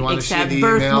anything except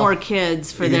birth more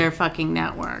kids for their fucking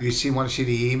network. You want to see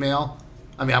the email?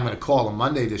 I mean, I'm going to call them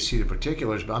Monday to see the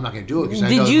particulars, but I'm not going to do it because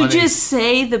I know. Did you just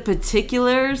say the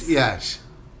particulars? Yes.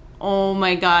 Oh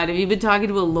my God! Have you been talking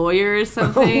to a lawyer or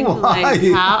something? Why? Like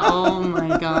how? Oh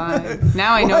my God!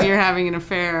 Now I know you're having an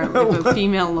affair with a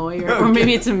female lawyer, or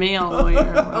maybe it's a male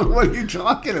lawyer. What are you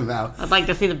talking about? I'd like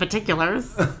to see the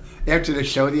particulars. After the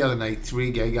show the other night, 3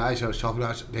 gay guys I was talking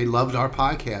about, they loved our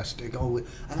podcast. They go,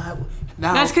 now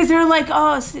that's because they're like,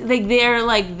 they're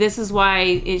like, this is why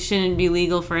it shouldn't be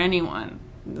legal for anyone.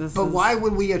 Why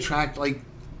would we attract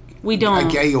we don't.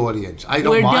 A gay audience? I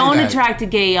don't. We mind don't that. attract a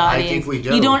gay audience. I think we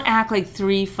do. You don't act like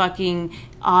 3 fucking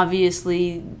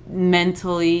obviously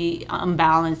mentally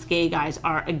unbalanced gay guys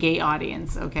are a gay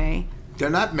audience. Okay.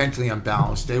 They're not mentally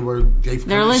unbalanced. They're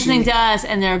listening to us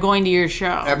and they're going to your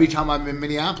show. Every time I'm in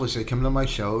Minneapolis, they come to my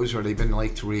shows, or they've been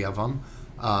 3 of them.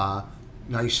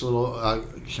 Nice little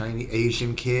shiny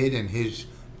Asian kid and his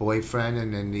boyfriend,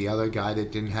 and then the other guy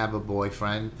that didn't have a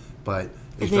boyfriend, but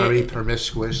is very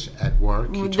promiscuous at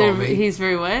work. He told me. He's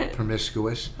very what?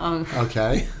 Promiscuous. Oh.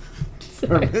 Okay.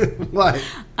 What?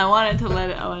 I wanted to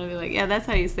be like, yeah, that's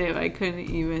how you say it, but I couldn't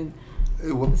even.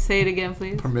 Say it again,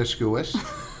 please. Promiscuous.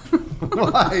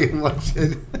 Why? What's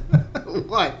it?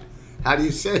 What? How do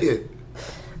you say it?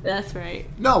 That's right.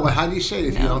 No, how do you say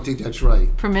it if you don't think that's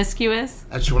right? Promiscuous?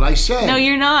 That's what I said. No,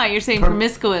 you're not. You're saying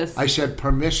promiscuous. I said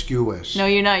promiscuous. No,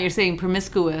 you're not. You're saying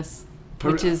promiscuous,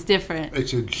 which is different.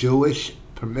 It's a Jewish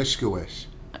promiscuous.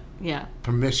 Yeah.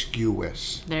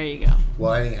 Promiscuous. There you go.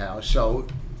 Well, anyhow, so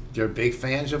they're big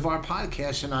fans of our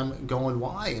podcast, and I'm going,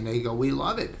 why? And they go, we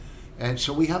love it. And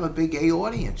so we have a big gay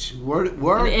audience.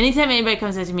 We're anytime anybody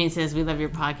comes up to me and says, we love your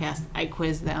podcast, I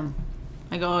quiz them.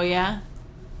 I go, oh, yeah?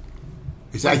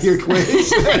 Is that your quiz? Is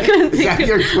that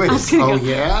your quiz? Oh,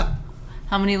 yeah?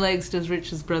 How many legs does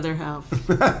Rich's brother have?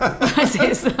 I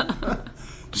say so.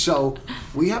 So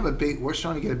we're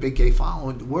starting to get a big gay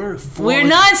following. We're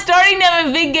not starting to have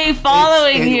a big gay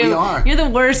following. We are. You're the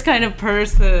worst kind of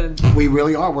person. We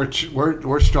really are.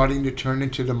 We're starting to turn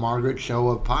into the Margaret Show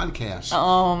of podcasts.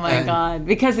 Oh my God!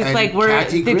 Because it's like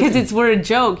we're a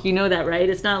joke. You know that, right?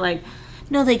 It's not like.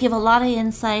 No, they give a lot of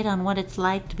insight on what it's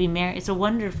like to be married. It's a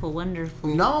wonderful, wonderful.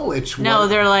 No, it's no.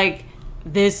 They're like,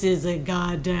 this is a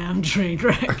goddamn train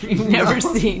wreck. You've never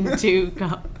seen two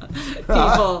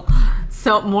people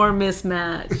so more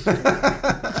mismatched.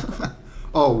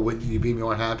 Oh, would you be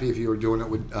more happy if you were doing it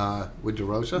with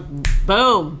DeRosa?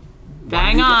 Boom.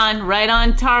 Bang on. Right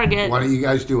on target. Why don't you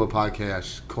guys do a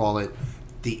podcast? Call it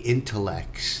The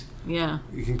Intellects. Yeah.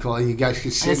 You can call it, you guys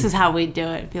can sit. This is how we do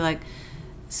it. Be like,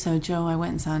 so Joe, I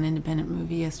went and saw an independent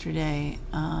movie yesterday.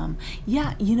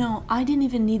 Yeah, you know, I didn't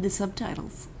even need the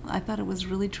subtitles. I thought it was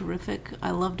really terrific.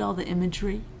 I loved all the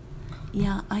imagery.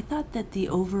 Yeah, I thought that the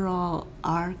overall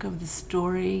arc of the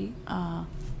story, I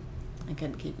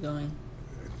couldn't keep going.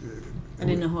 I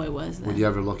didn't know who I was then. Would you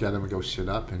ever look at him and go, sit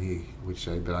up? And he would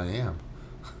say, but I am.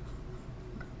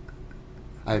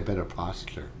 I have better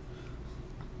posture.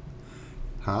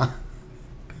 Huh?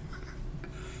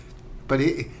 But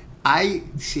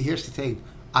see, here's the thing.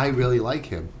 I really like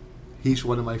him. He's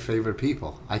one of my favorite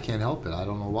people. I can't help it. I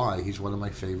don't know why. He's one of my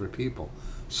favorite people.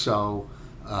 So,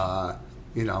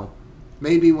 you know,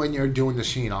 maybe when you're doing the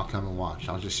scene, I'll come and watch.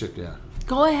 I'll just sit there.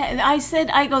 Go ahead.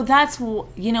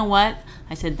 You know what?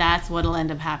 I said, that's what'll end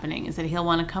up happening, is that he'll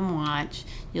want to come watch.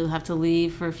 You'll have to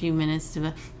leave for a few minutes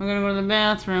we're going to go to the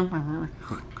bathroom.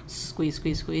 Squeeze,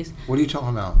 squeeze, squeeze. What are you talking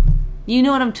about? You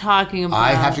know what I'm talking about.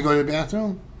 I have to go to the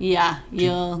bathroom? Yeah,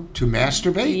 you'll... To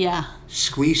masturbate? Yeah.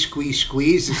 Squeeze, squeeze,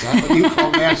 squeeze? Is that what you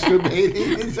call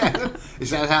masturbating? Is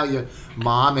that how your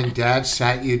mom and dad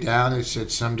sat you down and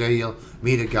said, someday you'll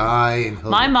meet a guy and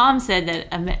he'll... My mom said that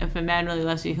if a man really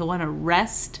loves you, he'll want to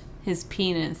rest his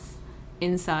penis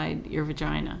inside your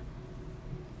vagina.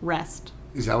 Rest.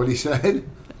 Is that what he said?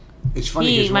 It's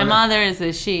funny. My mother is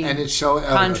a she. And it's so...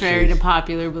 contrary to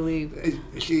popular belief. And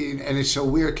it's so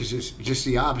weird because it's just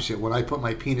the opposite. When I put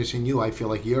my penis in you, I feel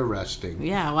like you're resting.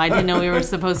 Yeah, well, I didn't know we were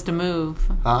supposed to move.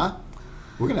 Huh?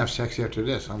 We're going to have sex after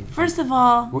this. First of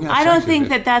all, I don't think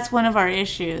that that's one of our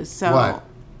issues. So what?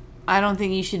 I don't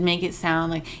think you should make it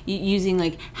sound like using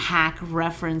like hack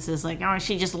references like, oh,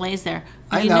 she just lays there.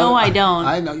 I don't.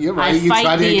 I know. You're right. I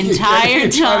fight the entire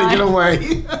time. Trying to get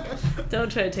away.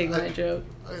 Don't try to take my joke.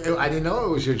 I didn't know it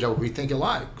was your joke. We think a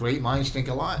lot. Great minds think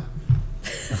a lot.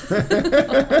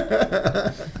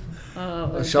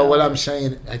 So what I'm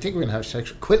saying, I think we're going to have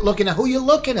sex. Quit looking at who you're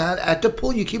looking at the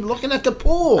pool. You keep looking at the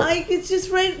pool. It's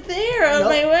just right there on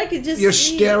my way. I could just You're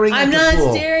staring at the pool. I'm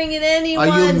not staring at anyone.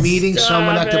 Are you meeting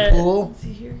someone at the pool? Is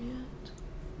he here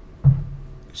yet?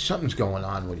 Something's going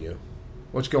on with you.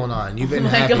 What's going on? You've been Oh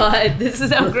my happy. God, this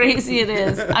is how crazy it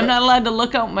is. I'm not allowed to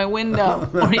look out my window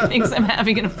or he thinks I'm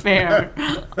having an affair.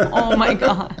 Oh my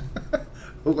God.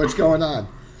 What's going on?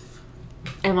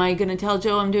 Am I going to tell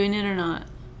Joe I'm doing it or not?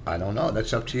 I don't know.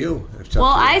 That's up to you.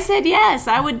 I said yes.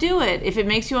 I would do it. If it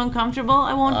makes you uncomfortable,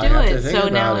 I won't do it. So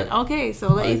now, okay, so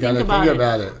let you think about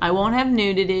it. I won't have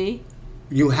nudity.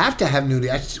 You have to have nudity.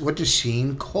 That's what the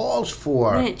scene calls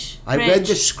for. Rich. I read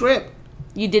the script.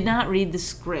 You did not read the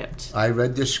script. I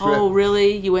read the script. Oh,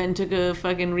 really? You went and took a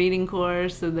fucking reading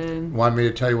course and then... Want me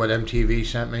to tell you what MTV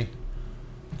sent me?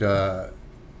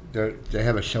 They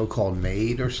have a show called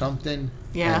Made or something.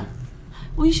 Yeah.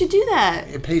 Well, you should do that.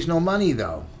 It pays no money,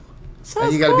 though. So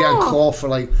and you got to be on call for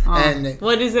like... And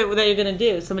what is it that you're going to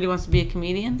do? Somebody wants to be a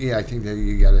comedian? Yeah, I think that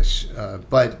you got to...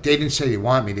 but they didn't say they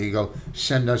want me. They go,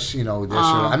 send us, this. Or,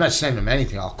 I'm not sending them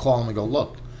anything. I'll call them and go,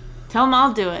 look. Tell them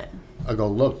I'll do it. I go,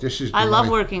 look, this is... I love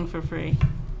working for free.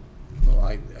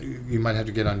 Well, you might have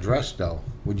to get undressed, though.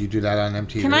 Would you do that on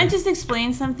MTV? Can I just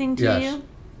explain something to you?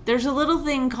 There's a little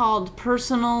thing called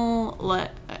personal...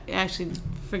 Actually,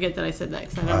 forget that I said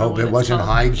that. I hope it wasn't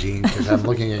hygiene, because I'm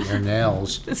looking at your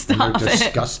nails. Stop and they're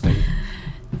disgusting.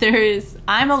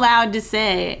 I'm allowed to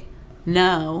say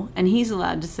no, and he's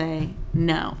allowed to say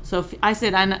no. So if I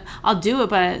said I'll do it,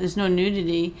 but there's no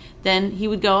nudity, then he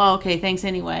would go, oh, okay, thanks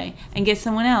anyway, and get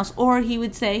someone else. Or he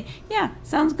would say, yeah,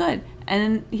 sounds good, and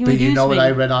then he would use me. But you know what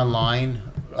I read online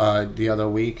the other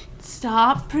week?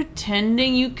 Stop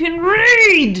pretending you can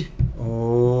read.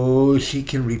 Oh, she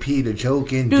can repeat a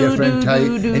joke in different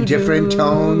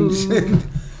tones.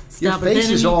 Your face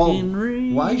is all...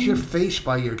 Why is your face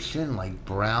by your chin like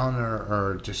brown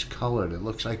or discolored? It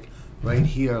looks like right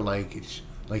here like it's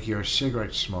like you're a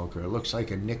cigarette smoker. It looks like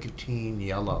a nicotine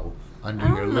yellow under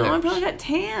your lips. I probably got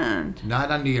tanned. Not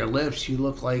under your lips. You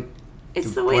look like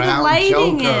it's the way the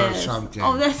lighting Joker is. Or something.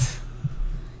 Oh, that's...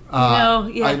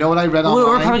 yeah. I know what I read online.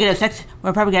 We're probably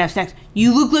gonna have sex.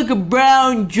 You look like a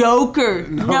brown Joker.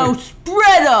 No,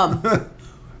 spread them.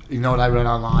 You know what I read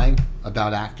online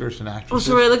about actors and Oh, actresses?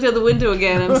 sorry, I looked out the window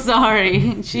again. I'm sorry.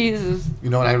 Jesus. You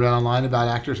know what I read online about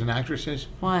actors and actresses?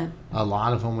 What? A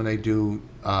lot of them, when they do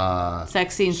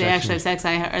Sex scenes, they actually have scenes. sex.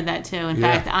 I heard that too. In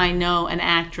Yeah. fact, I know an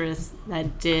actress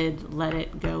that did let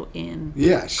it go in.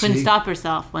 Yeah, Couldn't see? stop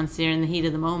herself once they're in the heat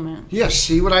of the moment. Yeah,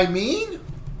 see what I mean?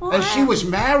 Well, And she was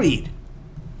married,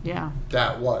 Yeah.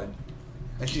 that one.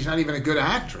 And she's not even a good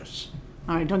actress.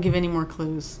 All right, don't give any more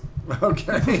clues.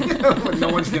 Okay. No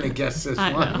one's going to guess this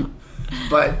I one. know.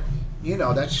 But, you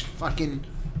know, that's fucking...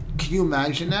 Can you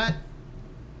imagine that?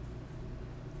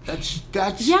 That's...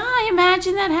 Yeah, I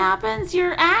imagine that happens.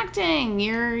 You're acting.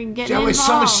 You're getting Yeah, when involved.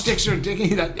 someone sticks their dick in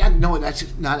you, no, that's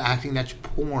not acting, that's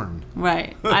porn.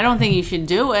 Right. I don't think you should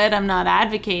do it. I'm not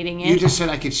advocating it. You just said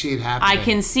I could see it happening. I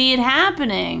can see it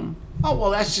happening. Oh,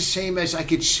 well, that's the same as I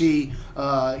could see,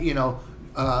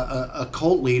 a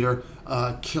cult leader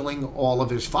killing all of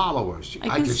his followers.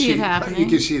 I can could see it happening. You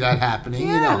can see that happening.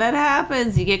 Yeah, you know. that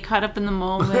happens. You get caught up in the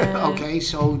moment. Okay,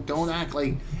 so don't act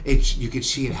like it's. You can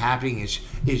see it happening.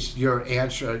 Is your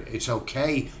answer? It's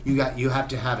okay. You have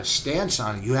to have a stance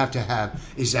on it. You have to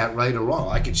have. Is that right or wrong?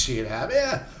 I can see it happen.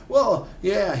 Yeah. Well,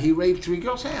 yeah. He raped 3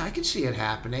 girls. Hey, I can see it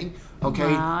happening. Okay,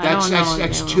 Well, I don't know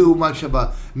that's what they too much of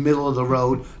a middle of the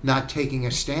road, not taking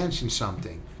a stance in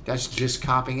something. That's just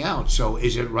copping out. So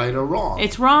is it right or wrong?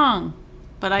 It's wrong,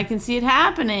 but I can see it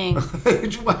happening.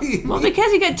 What do you Well, mean?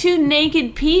 because you got 2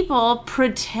 naked people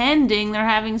pretending they're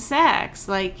having sex.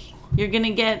 Like, you're going to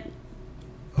get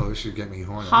Oh, this should get me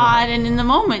horny. hot and in the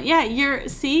moment. Yeah,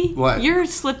 What? You're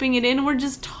slipping it in and we're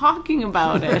just talking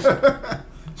about it.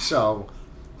 So,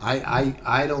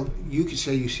 I don't. You could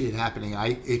say you see it happening.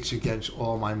 It's against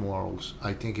all my morals.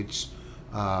 I think it's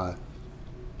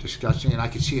disgusting, and I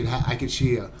could see it. I could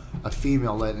see a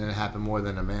female letting it happen more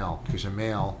than a male, because a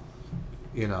male,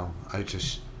 I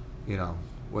just,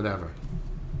 whatever.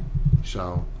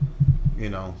 So,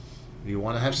 you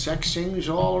want to have sex scenes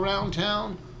all around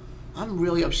town? I'm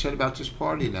really upset about this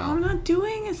party now. I'm not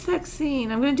doing a sex scene.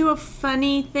 I'm going to do a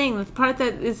funny thing. The part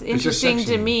that is interesting sex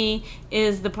to scene. me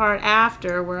is the part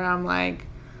after where I'm like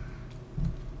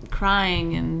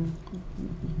crying and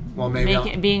Well,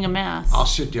 maybe being a mess. I'll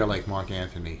sit there like Mark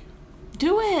Anthony.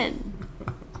 Do it.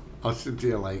 I'll sit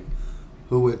there like,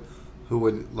 who's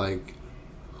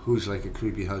like a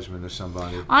creepy husband or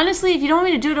somebody. Honestly, if you don't want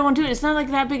me to do it, I won't do it. It's not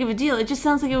like that big of a deal. It just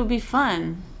sounds like it would be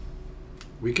fun.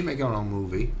 We can make our own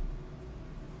movie.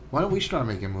 Why don't we start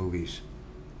making movies?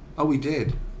 Oh, we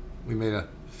did. We made a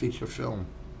feature film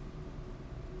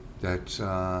that's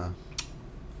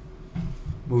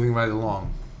moving right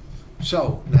along.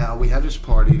 So, now we have this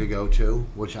party to go to,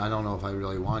 which I don't know if I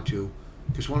really want to.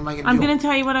 Because what am I going to do? I'm going to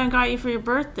tell you what I got you for your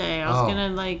birthday. I was Oh.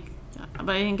 going to,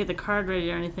 but I didn't get the card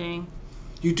ready or anything.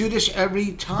 You do this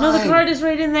every time. No, the card is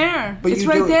right in there. But It's you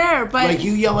right do it- there. But Like,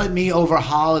 you yell at me over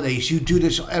holidays. You do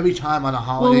this every time on a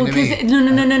holiday to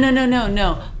me.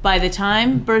 No. By the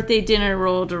time birthday dinner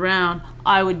rolled around,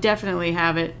 I would definitely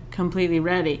have it completely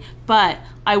ready. But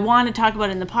I want to talk about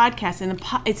it in the podcast, and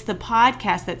it's the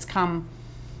podcast that's come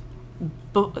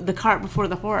the cart before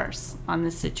the horse on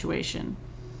this situation.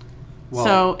 Well,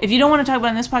 So if you don't want to talk about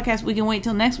it in this podcast, we can wait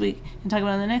till next week and talk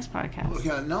about it in the next podcast.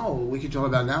 yeah, no, we can talk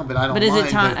about it now, but I don't But is mind.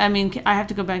 it time? but- I mean, I have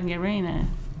to go back and get ready now.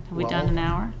 Have we done Well, an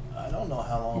hour? I don't know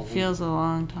how long. It feels a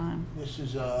long time. This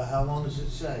is, how long does it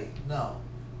say? No.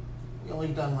 We only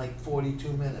done like 42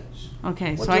 minutes.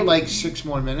 Okay, We'll so do like 6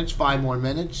 more minutes, 5 more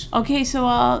minutes. Okay, so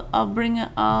I'll bring it.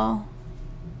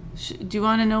 Do you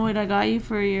want to know what I got you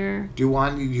for your? Do you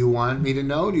want me to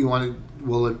know?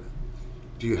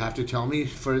 Do you have to tell me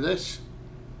for this?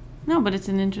 No, but it's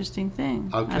an interesting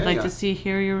thing. Okay, I'd like to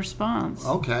hear your response.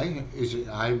 Okay. Is it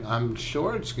I'm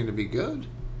sure it's going to be good.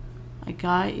 I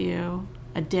got you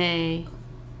a day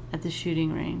at the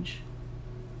shooting range.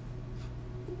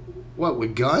 What,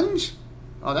 with guns?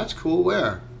 Oh, that's cool.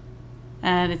 Where?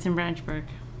 And it's in Branchburg.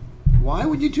 Why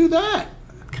would you do that?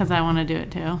 Because I want to do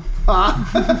it too.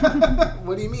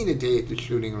 What do you mean a day at the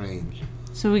shooting range?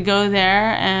 So we go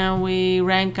there and we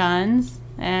rent guns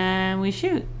and we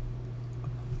shoot.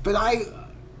 But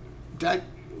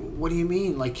what do you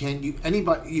mean? Like, can't you,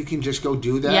 you can just go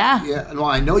do that? Yeah. Yeah. Well,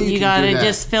 I know you You can gotta do that.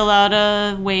 just fill out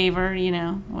a waiver,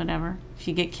 whatever. If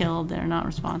you get killed, they're not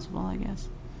responsible, I guess.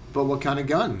 But what kind of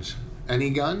guns? Any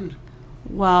gun?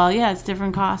 Well, yeah, it's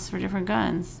different costs for different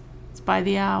guns. It's by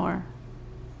the hour.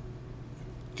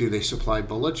 Do they supply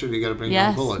bullets, or do you got to bring your own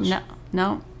Yes. bullets?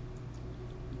 No.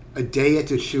 A day at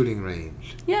the shooting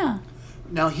range. Yeah.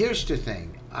 Now, here's the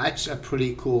thing. That's a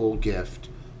pretty cool gift,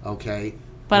 okay?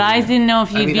 But I didn't know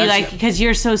if you'd be that's- like, because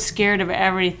you're so scared of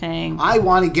everything. I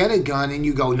want to get a gun, and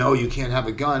you go, no, you can't have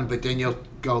a gun, but then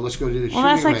go, let's go to the shooting Well,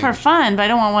 that's like range. for fun, but I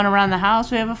don't want one around the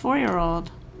house. We have a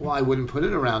 4-year-old. Well, I wouldn't put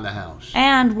it around the house.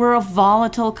 And we're a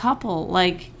volatile couple.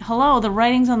 Like, hello, the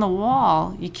writing's on the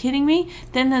wall. You kidding me?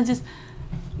 Then they'll just...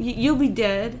 You'll be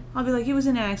dead. I'll be like, it was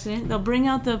an accident. They'll bring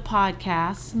out the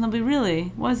podcasts, and they'll be,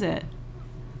 really? Was it?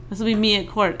 This will be me at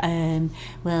court.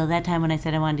 Well, that time when I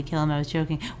said I wanted to kill him, I was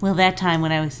joking. Well, that time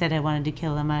when I said I wanted to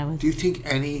kill him, I was... Do you think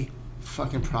any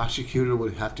fucking prosecutor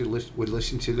would have to would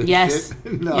listen to this Yes.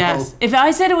 shit? No. Yes. If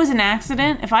I said it was an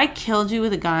accident, if I killed you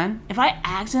with a gun, if I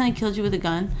accidentally killed you with a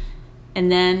gun,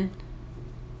 and then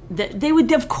they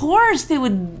would, of course, they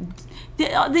would...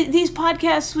 These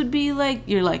podcasts would be like,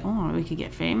 you're like, oh, we could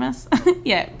get famous.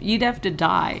 Yeah, you'd have to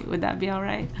die. Would that be all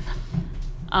right?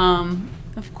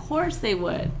 Of course they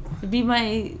would. It'd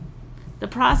be the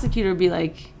prosecutor would be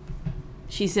like,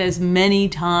 she says many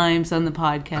times on the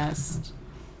podcast.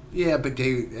 Yeah, but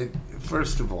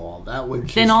first of all, that would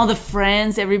just... Then all the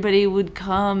friends, everybody would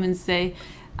come and say,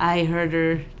 I heard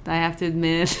her. I have to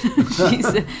admit,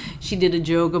 she did a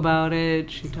joke about it.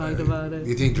 She talked about it.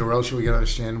 You think DeRosa would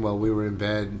understand? Well, we were in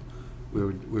bed. We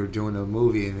were doing a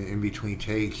movie, and in between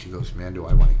takes, she goes, "Man, do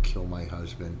I want to kill my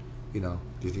husband?" You know?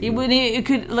 Do you think It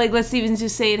could, like, let's even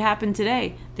just say it happened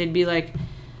today. They'd be like,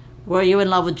 were you in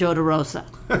love with Joe DeRosa?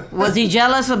 Was he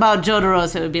jealous about Joe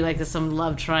DeRosa? It would be like some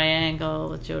love triangle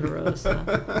with Joe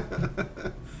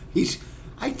DeRosa.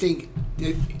 I think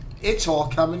it's all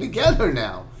coming together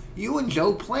now. You and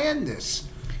Joe planned this.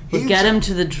 We'll get him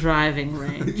to the driving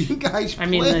range. You guys I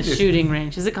mean, the shooting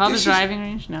range. Is it called the driving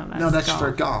range? No, that's golf.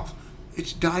 For golf.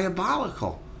 It's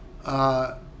diabolical.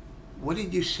 What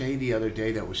did you say the other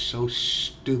day that was so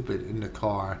stupid in the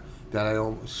car that I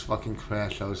almost fucking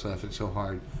crashed? I was laughing so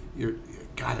hard.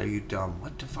 God, are you dumb?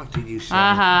 What the fuck did you say?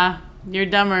 You're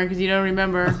dumber because you don't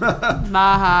remember.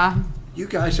 Baha. You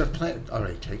guys are planning. All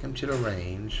right, take him to the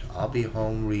range. I'll be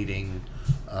home reading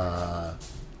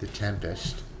The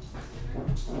Tempest.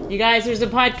 You guys, there's a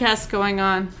podcast going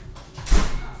on.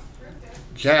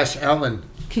 Jess, Ellen.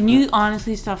 Can you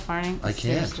honestly stop farting? I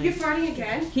can't. Seriously. You're farting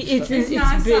again? It's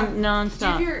nonstop. been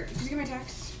nonstop. Did you get my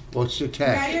text? What's the Yeah,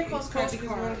 text? your Coles card because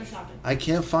we're going to shopping. I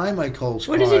can't find my Coles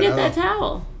Where card. did you get that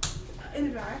towel? In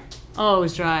the bar. Oh, it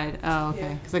was dried. Oh, okay.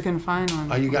 Yeah. Because I couldn't find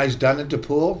one. Are you guys done at the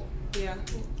pool? Yeah.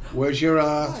 Where's your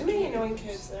Too many annoying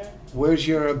kids there. Where's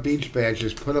your beach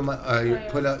badges? Put them.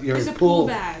 Put your There's a pool pool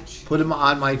badge. Put them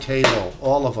on my table.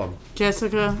 All of them.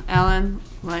 Jessica, Ellen,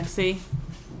 Lexi,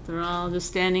 they're all just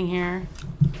standing here.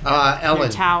 Ellen. Their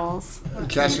towels.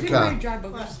 Jessica.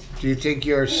 Do you think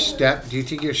your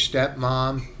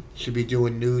stepmom should be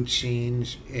doing nude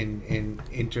scenes in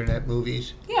internet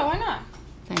movies? Yeah, why not?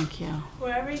 Thank you.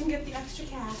 Wherever you can get the extra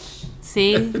cash.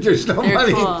 See? There's no They're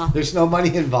money. cool. There's no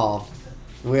money involved.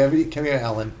 Come here,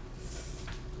 Ellen.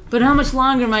 But how much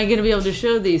longer am I going to be able to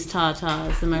show these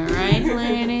tatas? Am I right,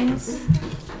 ladies?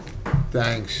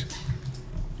 Thanks.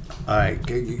 All right.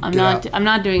 I'm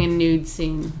not doing a nude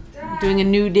scene. I'm doing a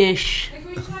nude-ish. Like,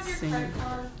 we just have your credit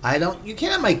card. I don't. You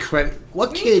can't have my credit.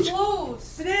 What kids?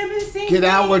 Clothes. But they're the same Get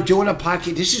out. thing. We're doing a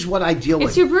podcast. This is what I deal with.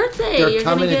 It's your birthday. They're You're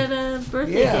going to coming in- get a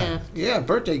birthday gift. Yeah,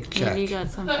 birthday check. Maybe you got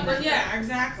something. Yeah,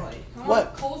 exactly. I want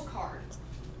What? a Coles card.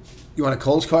 You want a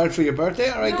Kohl's card for your birthday?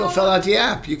 All right, go No. fill out the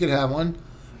app. You can have one.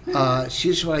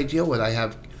 Here's what I deal with. I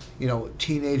have,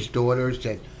 teenage daughters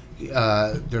that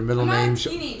their middle I'm not a names.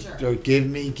 teenager. They're give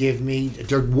me.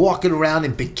 They're walking around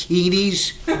in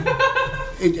bikinis.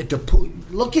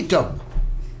 Look at them.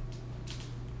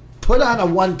 Put on a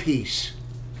one piece.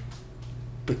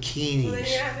 Bikinis. Well, then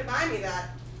you have to buy me that.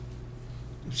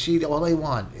 See, all they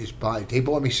want is buy. They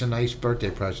bought me some nice birthday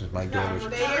presents, my daughters.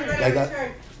 Then you're going I to got-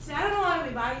 return. See, I don't know why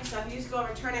we buy you stuff. You just go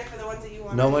return it for the ones that you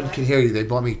want. No one anyway. can hear you. They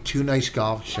bought me 2 nice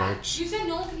golf shirts. You said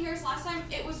no one could hear us last time.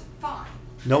 It was fine.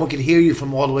 No one can hear you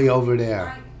from all the way over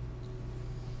there.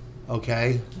 Fine.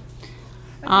 Okay?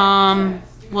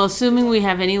 Well, assuming we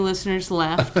have any listeners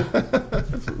left,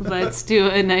 let's do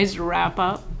a nice wrap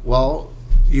up. Well,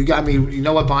 you got me. You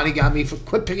know what Bonnie got me?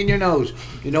 Quit picking your nose.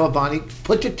 You know what, Bonnie?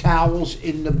 Put the towels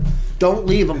in the... Don't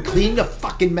leave them. Clean the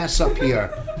fucking mess up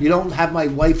here. You don't have my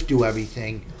wife do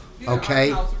everything.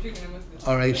 Okay? All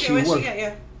right, she Okay, what'd she worked get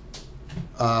you?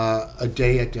 a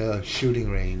day at the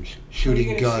shooting range, shooting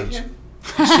Are you gonna guns. shoot him?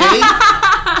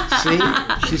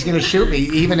 See? She's going to shoot me.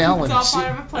 Even Ellen. It's all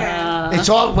part of a plan. It's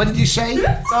all... What did you say?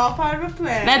 It's all part of a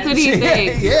plan. That's what he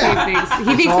thinks. Yeah.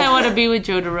 He thinks I want to be with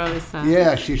Joe DeRosa.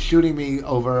 Yeah, she's shooting me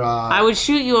over... I would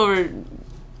shoot you over...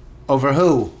 Over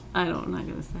who? I'm not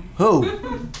going to say. Who?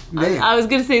 Me. I was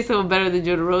going to say someone better than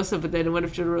Joe DeRosa, but then what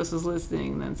if Joe DeRosa's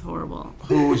listening? That's horrible.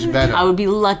 Who's better? I would be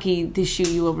lucky to shoot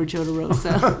you over Joe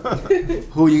DeRosa.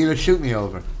 Who are you going to shoot me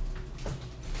over?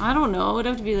 I don't know. It would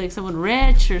have to be like someone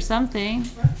rich or something.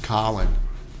 Colin.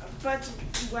 But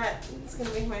wet. It's gonna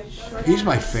make my short. He's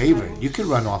my favorite. You could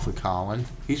run off with Colin.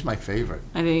 He's my favorite.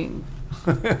 I think.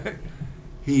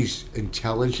 He's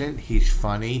intelligent. He's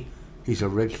funny. He's a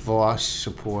Rich Voss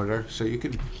supporter. So you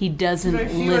could. He doesn't Very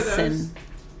few of those. listen.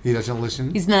 He doesn't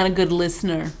listen. He's not a good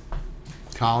listener.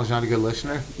 Colin's not a good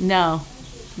listener. No,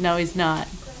 he's not.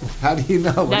 How do you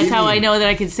know? What do That's you how I mean? know that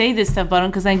I can say this stuff about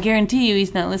him, because I guarantee you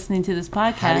he's not listening to this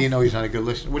podcast. How do you know he's not a good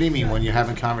listener? What do you mean? When you're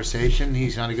having conversation,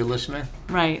 he's not a good listener?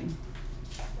 Right.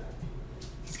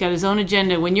 He's got his own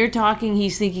agenda. When you're talking,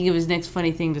 he's thinking of his next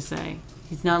funny thing to say.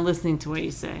 He's not listening to what you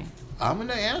say. I'm going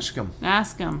to ask him.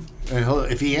 Ask him.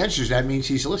 And if he answers, that means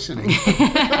he's listening.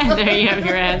 There you have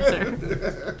your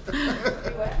answer.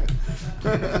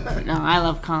 No, I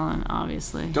love Colin,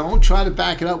 obviously. Don't try to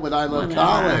back it up with I love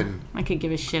Whatever. Colin. I could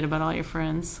give a shit about all your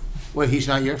friends. What, he's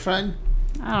not your friend?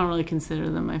 I don't really consider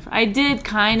them my friends. I did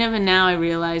kind of, and now I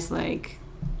realize, like,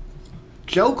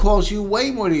 Joe calls you way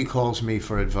more than he calls me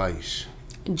for advice.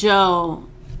 Joe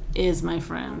is my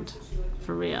friend,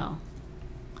 for real.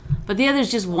 But the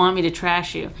others just want me to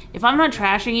trash you. If I'm not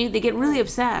trashing you, they get really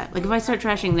upset. Like, if I start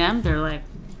trashing them, they're like,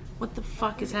 what the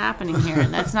fuck is happening here?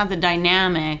 That's not the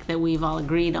dynamic that we've all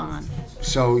agreed on.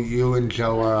 So you and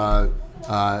Joe are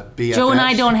BFFs? Joe and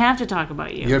I don't have to talk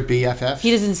about you. You're BFFs?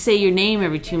 He doesn't say your name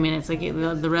every 2 minutes like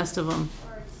the rest of them.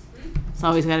 It's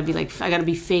always got to be like, I got to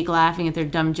be fake laughing at their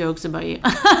dumb jokes about you.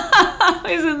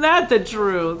 Isn't that the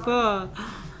truth? Ugh.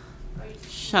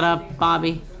 Shut up,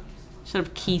 Bobby. Shut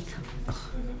up, Keith.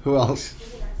 Who else?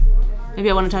 Maybe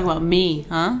I want to talk about me,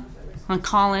 huh? I'm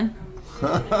Colin.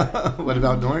 What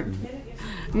about Norton?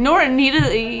 Norton, he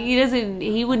doesn't,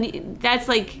 he wouldn't, that's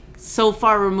like so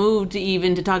far removed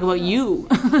even to talk about you.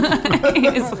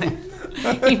 He's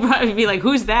like, he'd probably be like,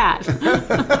 who's that?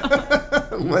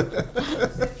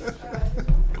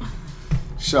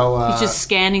 So He's just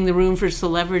scanning the room for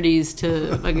celebrities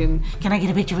to fucking, can I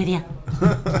get a picture with you?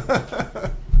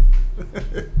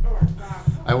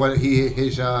 I want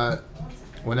his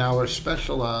when our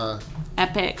special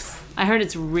Epics. I heard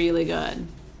it's really good.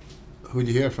 who'd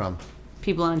you hear from?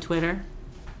 People on Twitter.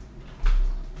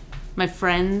 My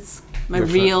friends. My Your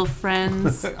real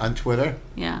friends. On Twitter?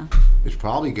 Yeah. It's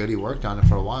probably good. He worked on it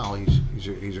for a while.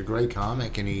 He's a great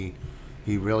comic, and he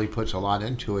really puts a lot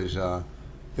into his.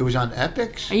 It was on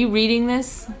Epics. Are you reading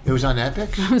this It was on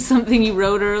Epics. from something you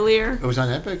wrote earlier? It was on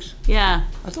Epics. Yeah.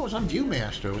 I thought it was on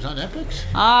Viewmaster. It was on Epics.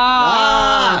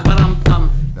 Ah.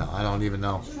 No, I don't even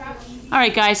know. All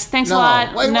right, guys. Thanks a No, lot.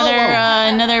 wait, whoa, another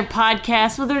whoa. another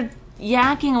podcast. Well, they're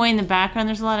yakking away in the background.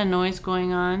 There's a lot of noise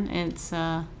going on. It's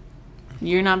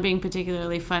you're not being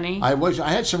particularly funny. I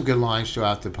had some good lines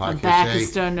throughout the My podcast. back is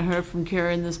starting to hurt from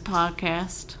carrying this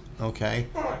podcast. Okay.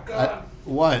 Oh my god.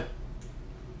 What?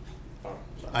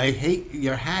 I hate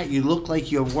your hat. You look like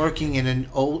you're working in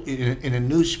in a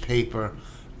newspaper.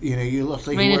 You know, you look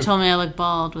like Raina told me I look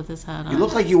bald with this hat on. you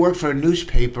look like you worked for a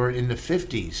newspaper in the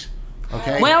 50s.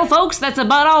 Okay. Well, folks, that's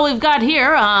about all we've got here.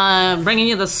 Bringing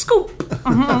you the scoop with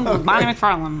Bonnie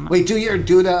McFarlane. Wait, do the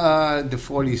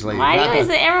 40s lady. Why do you Wrap always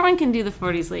up. say everyone can do the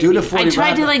 40s lady? Do the 40 I tried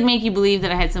wrap to up. like make you believe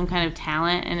that I had some kind of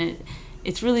talent, and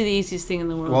it's really the easiest thing in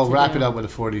the world. Well, to wrap do. it up with a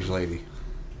 40s lady.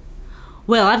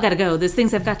 Well, I've got to go. There's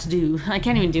things I've got to do. I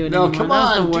can't even do it No, anymore. come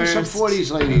That was on, the do some worst.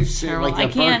 40s ladies. Terrible. Like your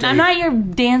I can't. birthday. I'm not your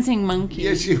dancing monkey.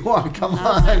 Yes, you are. Come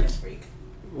on.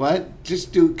 What?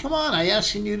 Just do. Come on. I'm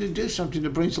asking you to do something that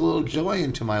brings a little joy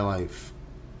into my life.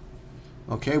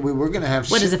 Okay, we were gonna have.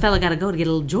 Where does a fella got to go to get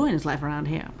a little joy in his life around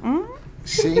here? Hmm?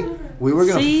 See, we were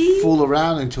gonna See? fool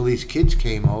around until these kids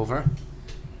came over.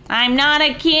 I'm not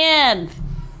a kid,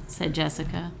 said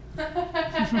Jessica.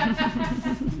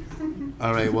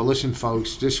 All right. Well, listen,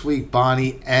 folks. This week,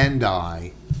 Bonnie and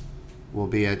I will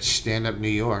be at Stand Up New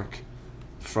York,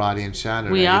 Friday and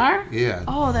Saturday. We are? Yeah.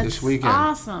 Oh, that's this weekend.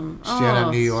 awesome. Stand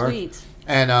Up New York. Sweet.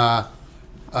 And Yeah.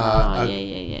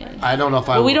 I don't know if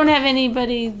I. But we don't have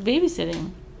anybody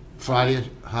babysitting. Friday,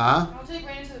 huh? I'll take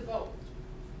Raina to the boat.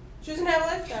 She doesn't have a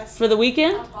life vest. For the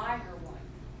weekend? I'll buy her one.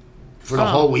 For the Oh.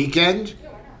 whole weekend? Yeah,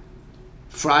 why not?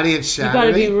 Friday and You Saturday?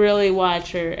 gotta be really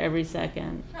watch her every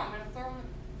second. No, I'm gonna throw her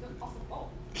off the boat.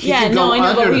 She Yeah, can no, go I know,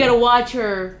 but under we the- gotta watch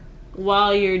her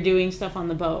while you're doing stuff on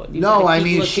the boat. You No, gotta I keep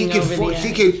mean she looking can. over the She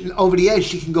edge. can over the edge.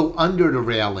 She can go under the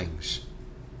railings.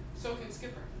 So can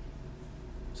Skipper.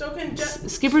 So can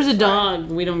Skipper's a dog.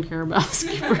 We don't care about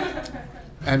Skipper.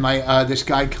 And my this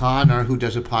guy Connor, who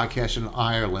does a podcast in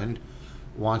Ireland,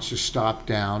 wants to stop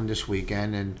down this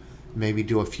weekend and maybe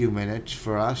do a few minutes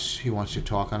for us. He wants to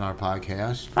talk on our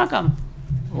podcast. Fuck him.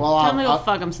 Well, Tell him to go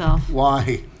fuck himself.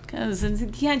 why? Because you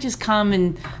can't just come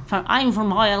and, I'm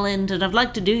from Ireland and I'd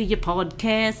like to do your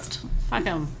podcast. Fuck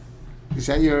 'em. Is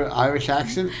that your Irish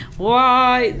accent?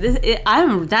 Why?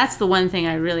 That's the one thing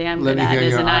I really am good at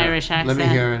is an Irish accent. Let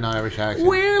me hear an Irish accent.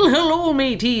 Well, hello,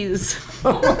 mateys.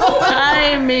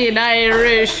 I'm an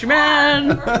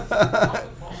Irishman.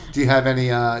 Do you have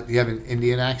an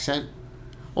Indian accent?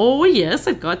 Oh, yes,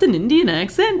 I've got an Indian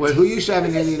accent. Well, who used to have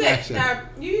an Indian Sick. accent? Now,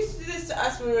 you used to do this to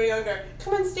us when we were younger.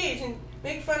 Come on stage and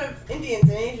make fun of Indians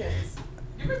and Asians.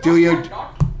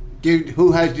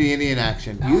 Who has the Indian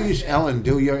accent? You use Ellen.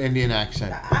 Do your Indian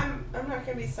accent. I'm not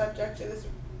going to be subject to this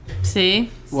See?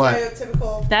 What?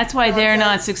 stereotypical. That's why they're not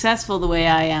nonsense. successful the way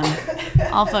I am.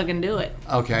 I'll fucking do it.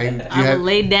 Okay. Do you I will have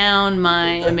lay down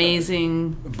my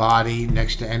amazing... body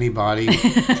next to anybody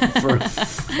for a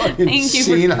fucking Thank you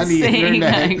scene for on the saying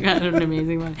I internet? got an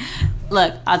amazing one.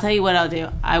 Look, I'll tell you what I'll do.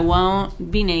 I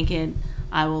won't be naked.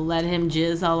 I will let him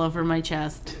jizz all over my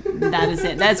chest. That is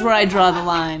it. That's where I draw the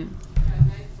line.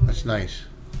 That's nice.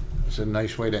 It's a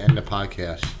nice way to end the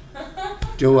podcast.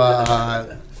 Do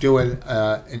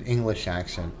an English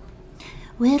accent.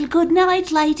 Well, good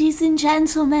night, ladies and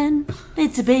gentlemen.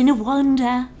 It's been a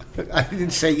wonder. I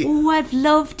didn't say Oh, I've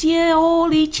loved you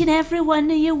all, each and every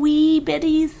one of you wee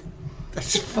biddies.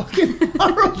 that's fucking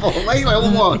horrible. Wait,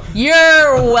 hold on.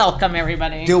 You're welcome,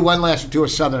 everybody. Do a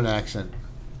southern accent.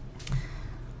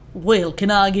 Well,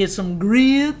 can I get some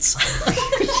grits?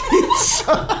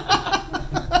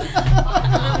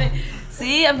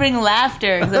 See, I bring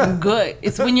laughter because I'm good.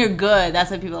 It's when you're good,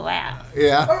 that's when people laugh.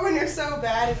 Yeah. Or when you're so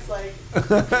bad, it's like...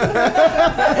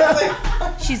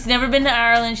 She's never been to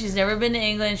Ireland. She's never been to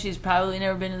England. She's probably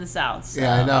never been to the South. So.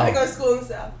 Yeah, I know. I go to school in the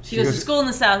South. She goes to school in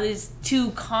the South. It's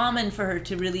too common for her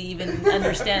to really even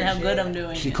understand how good I'm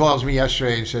doing. She calls me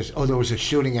yesterday and says, "Oh, there was a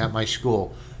shooting at my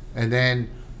school," and then,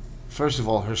 first of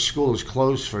all, her school is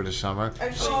closed for the summer.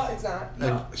 Actually, it's not.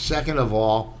 And second of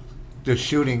all, the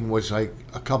shooting was like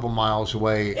a couple miles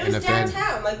away It in was a bend.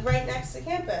 downtown, like right next to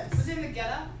campus. Was it in the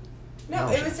ghetto? No,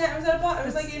 No. it was at a bar. It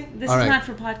was like in... This All is right. not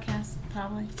for podcasts,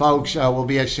 probably. Folks, we'll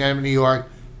be at Santa, New York.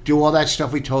 Do all that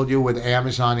stuff we told you with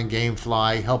Amazon and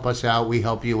GameFly. Help us out. We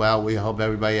help you out. We help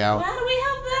everybody out. How do we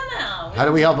help them out? How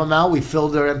do we help them out? We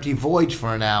filled their empty voids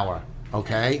for an hour.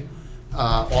 Okay?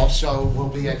 Also, we'll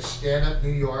be at Stand Up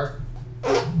New York.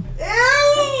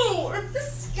 Ew! It's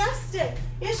disgusting.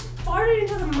 You just farted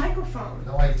into the microphone.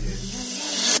 No, I did.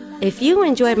 If you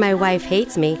enjoyed My Wife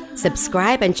Hates Me,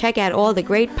 subscribe and check out all the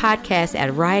great podcasts at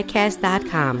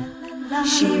riotcast.com.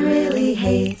 She really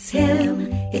hates him,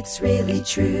 it's really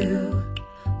true.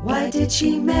 Why did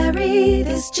she marry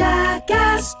this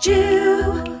jackass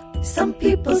Jew? Some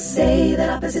people say that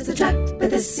opposites attract,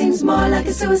 but this seems more like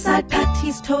a suicide pact.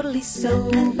 He's totally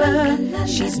sober,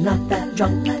 she's not that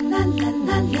drunk.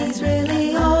 He's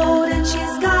really old and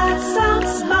she's got some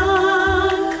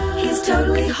spunk. He's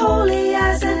totally holy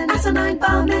as an asinine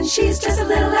bomb, and she's just a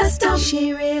little less dumb.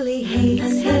 She really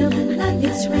hates him,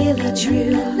 it's really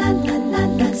true.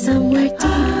 But somewhere deep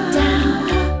down,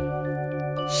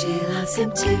 she loves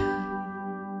him too.